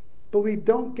 But we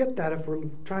don't get that if we're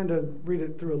trying to read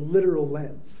it through a literal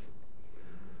lens.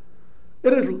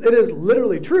 It is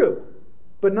literally true,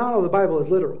 but not all the Bible is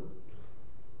literal.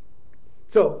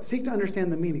 So, seek to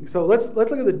understand the meaning. So let's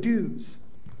look at the do's.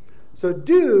 So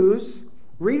do's,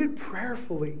 read it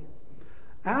prayerfully.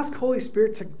 Ask Holy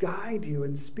Spirit to guide you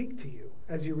and speak to you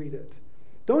as you read it.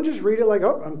 Don't just read it like,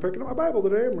 "Oh, I'm picking up my Bible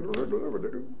today."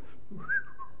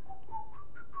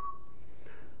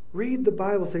 Read the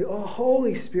Bible. Say, "Oh,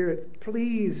 Holy Spirit,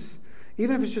 please."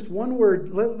 Even if it's just one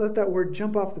word, let that word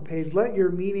jump off the page. Let your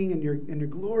meaning and your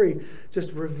glory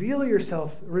just reveal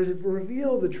yourself,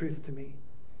 reveal the truth to me.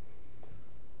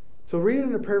 So read it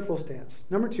in a prayerful stance.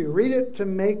 Number 2, read it to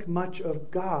make much of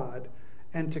God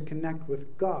and to connect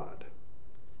with God.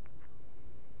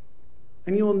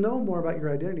 And you will know more about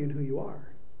your identity and who you are.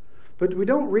 But we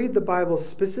don't read the Bible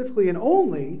specifically and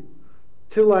only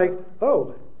to like,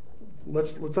 "Oh,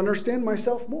 let's understand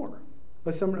myself more.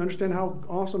 Let's understand how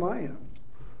awesome I am."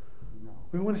 No.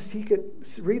 We want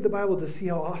to read the Bible to see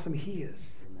how awesome He is.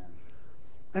 Amen.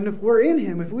 And if we're in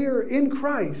Him, if we are in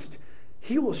Christ,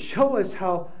 He will show us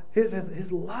how His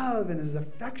love and His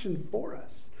affection for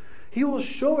us. He will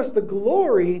show us the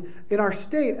glory in our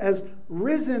state as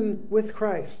risen with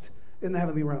Christ in the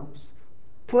heavenly realms.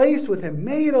 Placed with Him,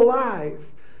 made alive,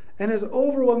 and His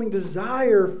overwhelming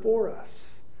desire for us.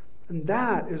 And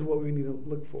that is what we need to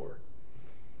look for.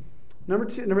 Number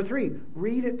 3,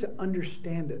 read it to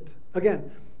understand it.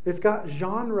 Again, it's got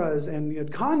genres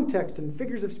and context and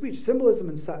figures of speech, symbolism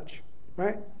and such,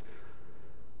 right?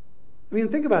 I mean,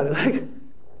 think about it. Like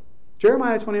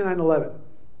Jeremiah 29:11.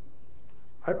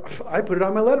 I put it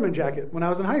on my Letterman jacket when I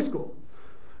was in high school.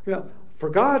 For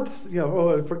God,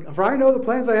 for I know the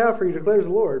plans I have for you, declares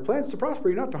the Lord. Plans to prosper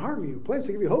you, not to harm you. Plans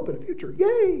to give you hope in the future.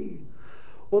 Yay!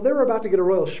 Well, they were about to get a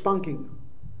royal spanking.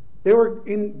 They were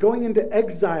going into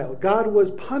exile. God was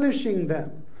punishing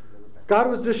them. God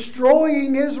was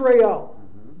destroying Israel.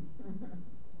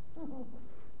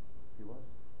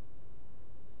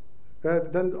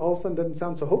 That then all of a sudden doesn't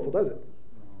sound so hopeful, does it?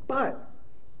 But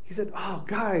He said, "Oh,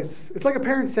 guys," it's like a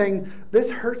parent saying, "This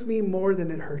hurts me more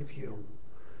than it hurts you."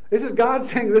 This is God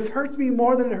saying, "This hurts me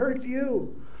more than it hurts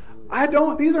you.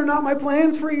 These are not my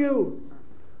plans for you.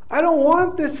 I don't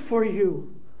want this for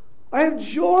you. I have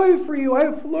joy for you. I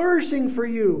have flourishing for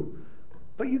you.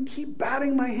 But you keep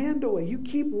batting my hand away. You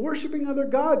keep worshiping other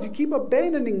gods. You keep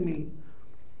abandoning me."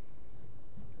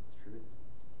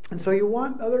 And so you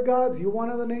want other gods. You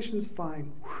want other nations.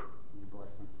 Fine.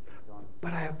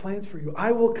 But I have plans for you.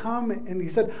 I will come. And He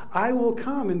said, "I will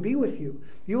come and be with you.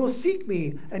 You will seek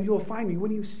me and you will find me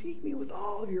when you seek me with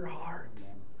all of your heart."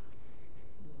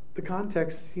 The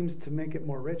context seems to make it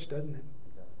more rich, doesn't it?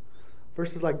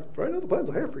 Versus like, "For I know the plans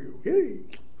I have for you." Yay!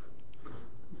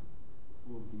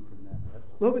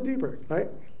 A little bit deeper, right?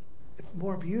 It's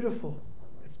more beautiful.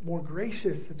 more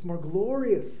gracious. It's more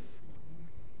glorious.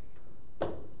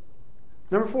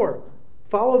 Number 4,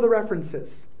 follow the references.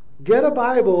 Get a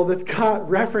Bible that's got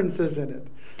references in it.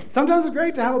 Sometimes it's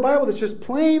great to have a Bible that's just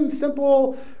plain,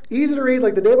 simple, easy to read,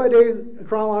 like the day-by-day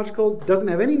chronological, doesn't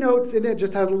have any notes in it,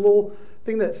 just has a little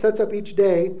thing that sets up each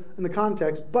day in the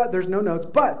context, but there's no notes.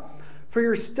 But for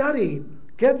your study,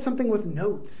 get something with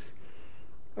notes.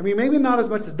 I mean, maybe not as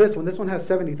much as this one. This one has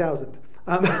 70,000.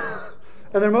 And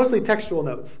they're mostly textual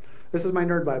notes. This is my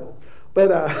nerd Bible.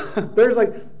 But there's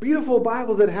like beautiful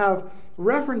Bibles that have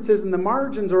references in the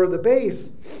margins or the base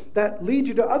that lead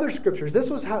you to other scriptures. This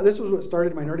was what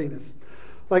started my nerdiness.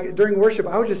 Like during worship,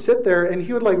 I would just sit there and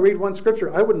he would like read one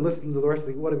scripture. I wouldn't listen to the rest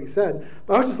of what he said,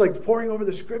 but I was just like poring over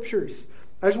the scriptures.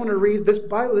 I just wanted to read this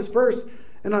Bible, this verse,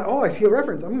 and I see a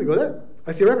reference. I'm going to go there.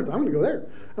 I see a reference. I'm going to go there.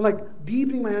 And like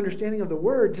deepening my understanding of the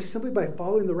word just simply by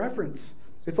following the reference.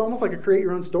 It's almost like a create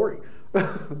your own story,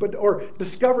 or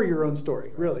discover your own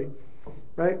story, really.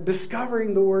 Right?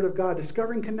 Discovering the Word of God,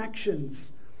 discovering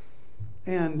connections.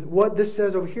 And what this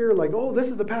says over here, like, oh, this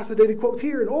is the passage that he quotes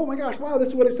here, and oh my gosh, wow, this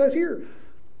is what it says here.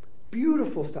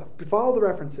 Beautiful stuff. Follow the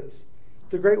references.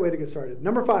 It's a great way to get started.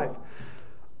 Number 5,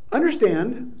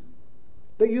 understand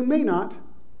that you may not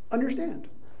understand.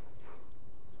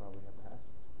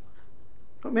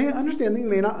 May understand that you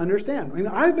may not understand. I mean,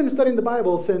 I've been studying the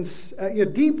Bible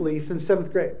deeply since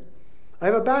 7th grade. I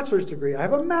have a bachelor's degree. I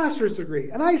have a master's degree.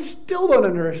 And I still don't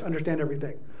understand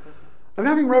everything. I'm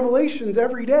having revelations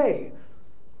every day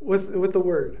with the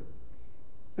Word.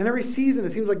 And every season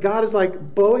it seems like God is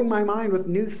like blowing my mind with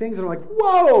new things. And I'm like,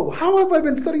 whoa, how have I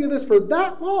been studying this for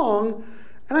that long?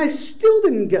 And I still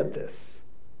didn't get this.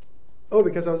 Oh,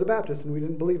 because I was a Baptist and we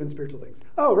didn't believe in spiritual things.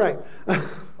 Oh, right.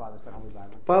 Father, Son, Holy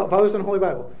Bible. Father, Son, Holy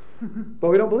Bible. But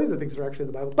we don't believe the things that are actually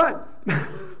in the Bible.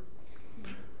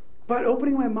 But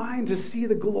opening my mind to see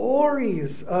the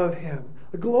glories of Him,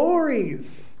 the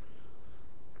glories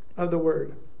of the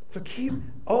Word. So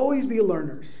always be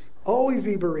learners, always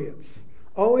be Bereans,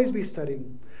 always be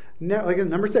studying.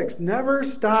 Number 6, never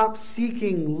stop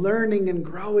seeking, learning, and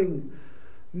growing.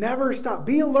 Never stop.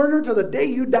 Be a learner till the day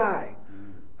you die.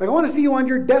 Like I want to see you on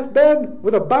your deathbed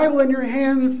with a Bible in your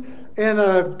hands and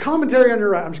a commentary on your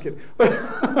right. I'm just kidding.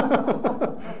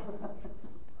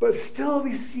 But still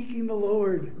be seeking the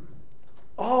Lord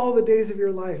all the days of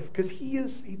your life, because He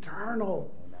is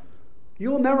eternal.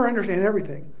 You will never understand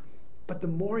everything, but the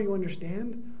more you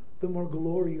understand, the more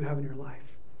glory you have in your life,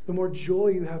 the more joy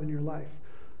you have in your life,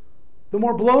 the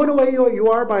more blown away you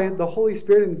are by the Holy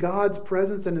Spirit and God's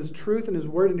presence and His truth and His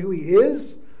Word and who He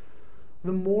is,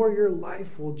 the more your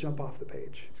life will jump off the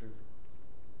page.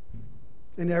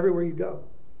 And everywhere you go.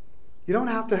 You don't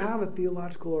have to have a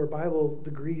theological or Bible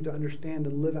degree to understand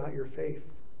and live out your faith.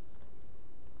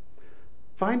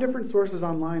 Find different sources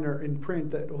online or in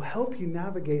print that will help you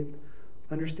navigate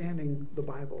understanding the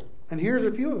Bible. And here's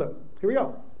a few of them. Here we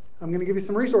go. I'm going to give you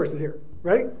some resources here.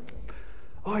 Ready?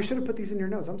 Oh, I should have put these in your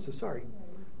notes. I'm so sorry.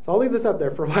 So I'll leave this up there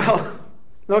for a while.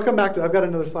 And I'll come back to it. I've got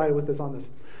another slide with this on this.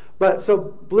 But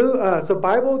so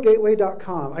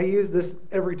BibleGateway.com. I use this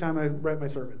every time I write my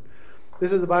sermon.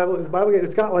 This is the Bible. It's Bible Gateway.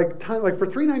 It's got like for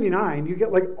 $3.99, you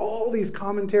get like all these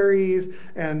commentaries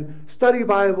and study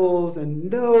Bibles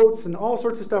and notes and all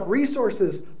sorts of stuff,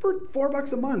 resources for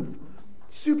 $4 a month.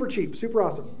 Super cheap, super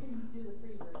awesome.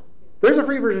 There's a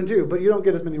free version too, but you don't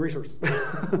get as many resources.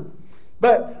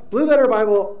 But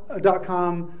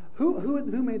BlueLetterBible.com.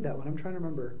 Who made that one? I'm trying to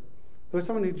remember. There was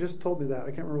someone who just told me that.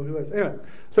 I can't remember who it was. Anyway,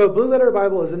 so Blue Letter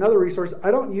Bible is another resource. I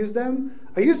don't use them.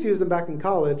 I used to use them back in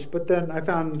college, but then I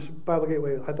found Bible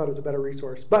Gateway. I thought it was a better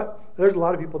resource. But there's a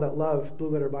lot of people that love Blue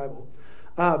Letter Bible.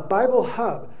 Bible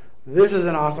Hub. This is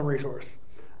an awesome resource.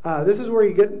 This is where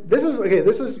you get. This is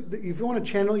if you want to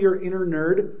channel your inner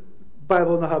nerd,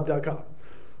 BibleInTheHub.com.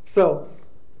 So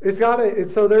it's got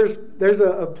so there's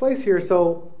a place here.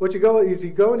 So what you go is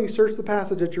you go and you search the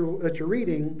passage that you're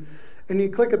reading. And you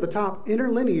click at the top,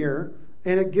 interlinear,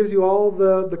 and it gives you all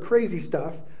the crazy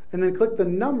stuff. And then click the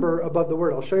number above the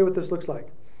word. I'll show you what this looks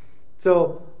like.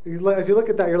 So as you look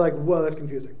at that, you're like, whoa, that's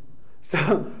confusing.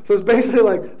 So it's basically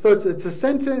like, so it's a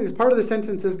sentence. Part of the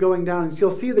sentence is going down. And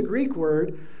you'll see the Greek word,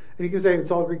 and you can say,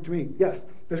 it's all Greek to me. Yes,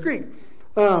 it's Greek.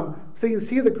 So you can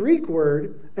see the Greek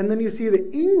word, and then you see the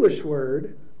English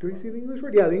word. Do we see the English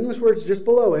word? Yeah, the English word's just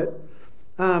below it.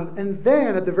 And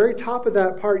then at the very top of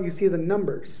that part, you see the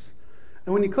numbers.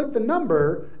 And when you click the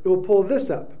number, it will pull this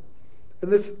up.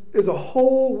 And this is a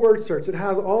whole word search. It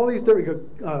has all these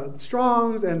different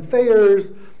Strongs and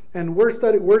Thayer's and word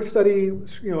study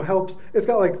helps. It's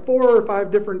got like 4 or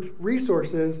 5 different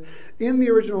resources in the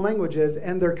original languages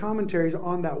and their commentaries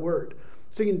on that word.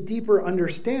 so you can deeper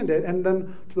understand it. And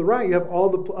then to the right, you have all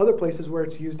the other places where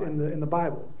it's used in the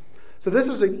Bible. So this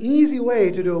was an easy way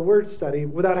to do a word study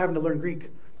without having to learn Greek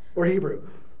or Hebrew.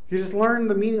 You just learn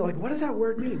the meaning, like, what does that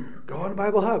word mean? Go on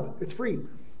Bible Hub. It's free.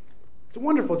 It's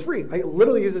wonderful. It's free. I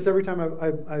literally use this every time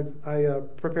I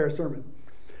prepare a sermon.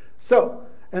 So,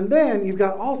 and then you've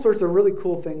got all sorts of really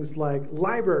cool things like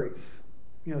libraries,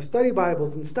 study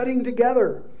Bibles and studying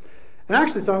together. And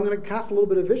actually, so I'm going to cast a little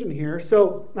bit of vision here.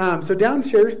 So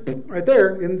downstairs, right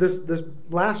there in this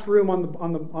last room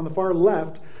on the far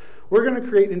left, we're going to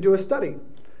create into a study.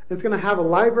 It's going to have a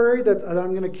library that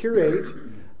I'm going to curate.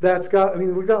 That's got,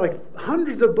 we've got like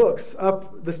hundreds of books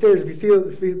up the stairs. If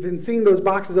you've been seeing those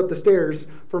boxes up the stairs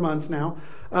for months now,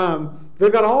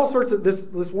 they've got all sorts of,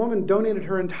 this woman donated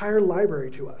her entire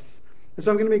library to us. And so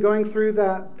I'm going to be going through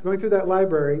that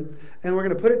library, and we're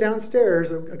going to put it downstairs,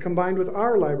 combined with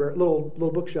our library, little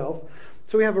bookshelf.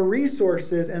 So we have a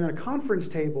resources and a conference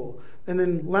table, and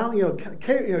then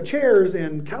chairs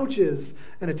and couches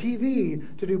and a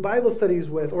TV to do Bible studies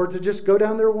with, or to just go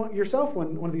down there yourself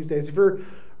one of these days. If you're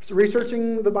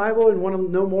researching the Bible and want to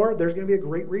know more, there's going to be a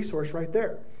great resource right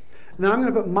there. Now I'm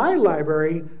going to put my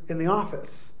library in the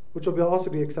office, which will also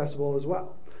be accessible as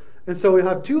well. And so we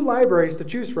have two libraries to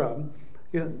choose from,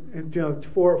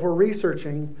 for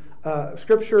researching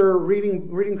Scripture,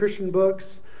 reading Christian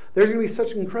books. There's going to be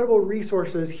such incredible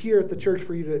resources here at the church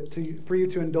for you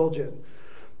to indulge in.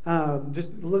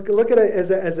 Just look at it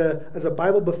as a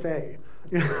Bible buffet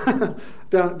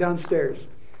downstairs.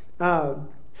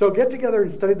 So get together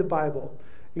and study the Bible.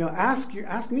 Ask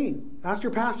me, ask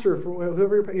your pastor, for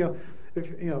whoever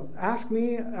ask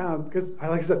me, because I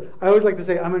always like to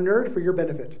say I'm a nerd for your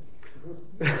benefit.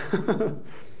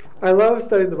 I love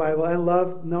studying the Bible. I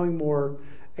love knowing more.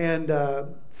 And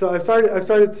so I've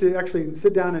started to actually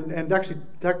sit down and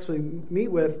actually meet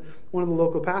with one of the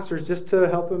local pastors just to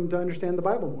help him to understand the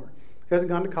Bible more. He hasn't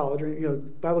gone to college or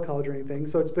Bible college or anything,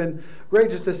 so it's been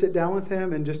great just to sit down with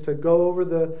him and just to go over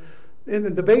the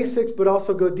basics, but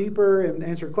also go deeper and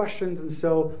answer questions. And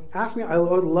so ask me. I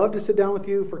would love to sit down with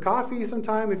you for coffee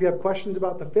sometime if you have questions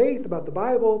about the faith, about the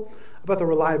Bible, about the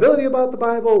reliability about the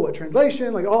Bible, what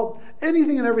translation,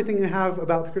 anything and everything you have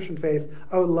about the Christian faith.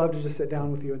 I would love to just sit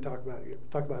down with you and talk about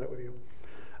it with you.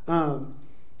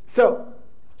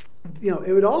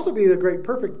 It would also be a great,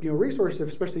 perfect, resource,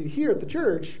 especially here at the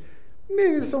church.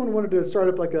 Maybe if someone wanted to start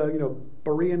up like a,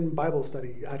 Berean Bible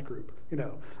study ad group,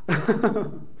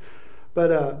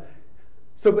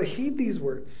 But heed these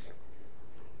words.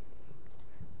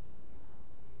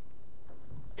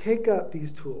 Take up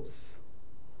these tools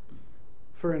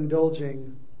for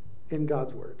indulging in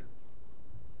God's word.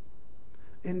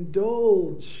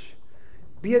 Indulge.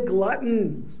 Be a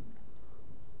glutton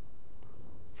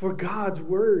for God's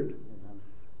word.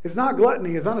 It's not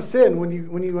gluttony. It's not a sin when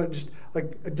you just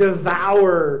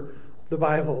devour the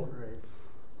Bible.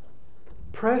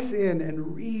 Press in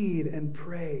and read and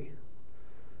pray.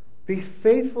 Be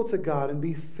faithful to God and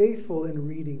be faithful in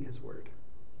reading His word.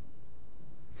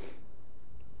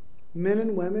 Men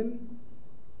and women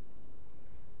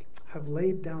have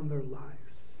laid down their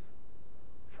lives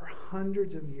for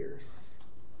hundreds of years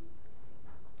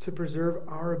to preserve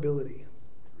our ability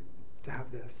to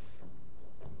have this.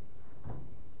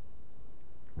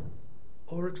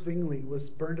 Ulrich Zwingli was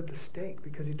burned at the stake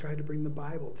because he tried to bring the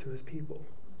Bible to his people.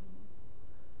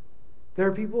 There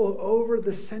are people over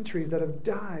the centuries that have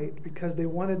died because they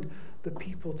wanted the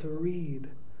people to read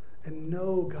and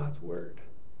know God's word.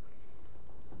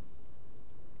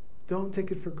 Don't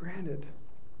take it for granted.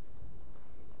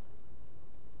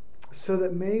 So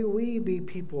that may we be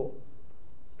people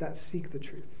that seek the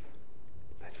truth,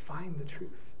 that find the truth,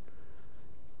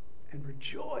 and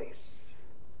rejoice.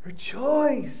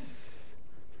 Rejoice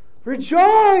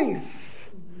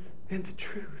in the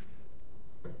truth.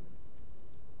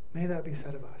 May that be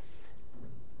said of us.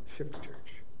 Shift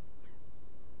Church.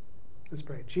 Let's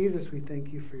pray. Jesus, we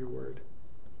thank you for your word.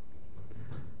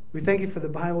 We thank you for the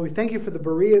Bible. We thank you for the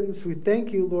Bereans. We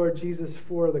thank you, Lord Jesus,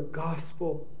 for the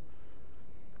gospel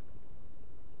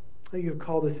that you have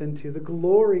called us into. The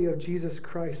glory of Jesus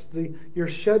Christ. Your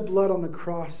shed blood on the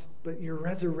cross, but your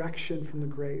resurrection from the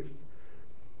grave.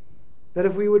 That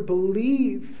if we would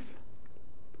believe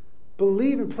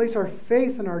and place our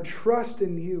faith and our trust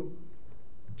in you,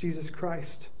 Jesus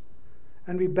Christ,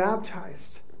 and be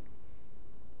baptized,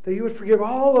 that you would forgive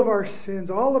all of our sins,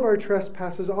 all of our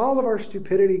trespasses, all of our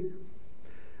stupidity,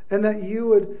 and that you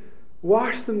would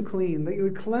wash them clean, that you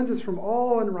would cleanse us from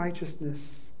all unrighteousness,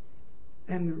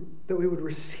 and that we would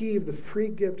receive the free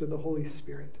gift of the Holy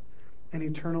Spirit and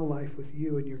eternal life with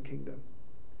you in your kingdom.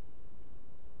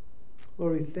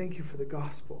 Lord, we thank you for the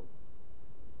gospel.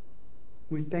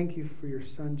 We thank you for your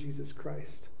Son, Jesus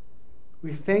Christ.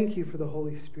 We thank you for the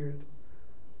Holy Spirit.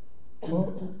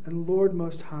 And Lord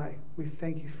Most High, we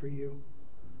thank you for you.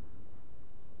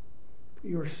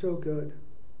 You are so good.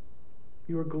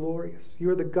 You are glorious.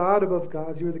 You are the God above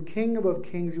gods. You are the King above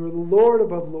kings. You are the Lord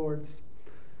above lords.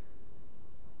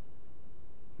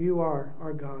 You are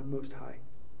our God Most High.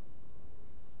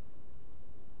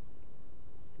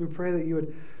 We pray that you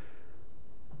would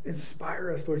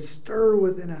inspire us, Lord. Stir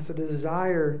within us a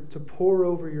desire to pour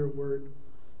over your word.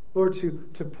 Lord,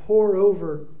 to pour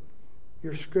over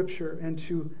your scripture and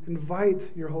to invite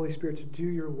your Holy Spirit to do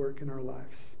your work in our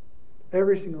lives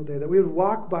every single day. That we would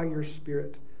walk by your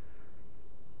Spirit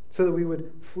so that we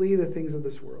would flee the things of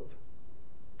this world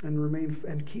and remain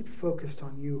and keep focused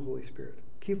on you, Holy Spirit.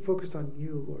 Keep focused on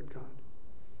you, Lord God.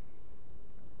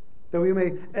 That we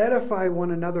may edify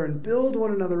one another and build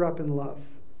one another up in love.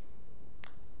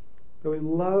 That we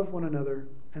love one another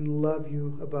and love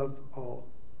you above all.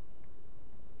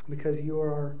 Because you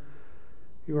are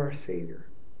our Savior.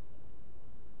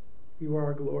 You are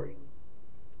our glory.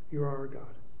 You are our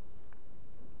God.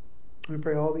 We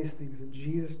pray all these things in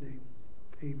Jesus' name.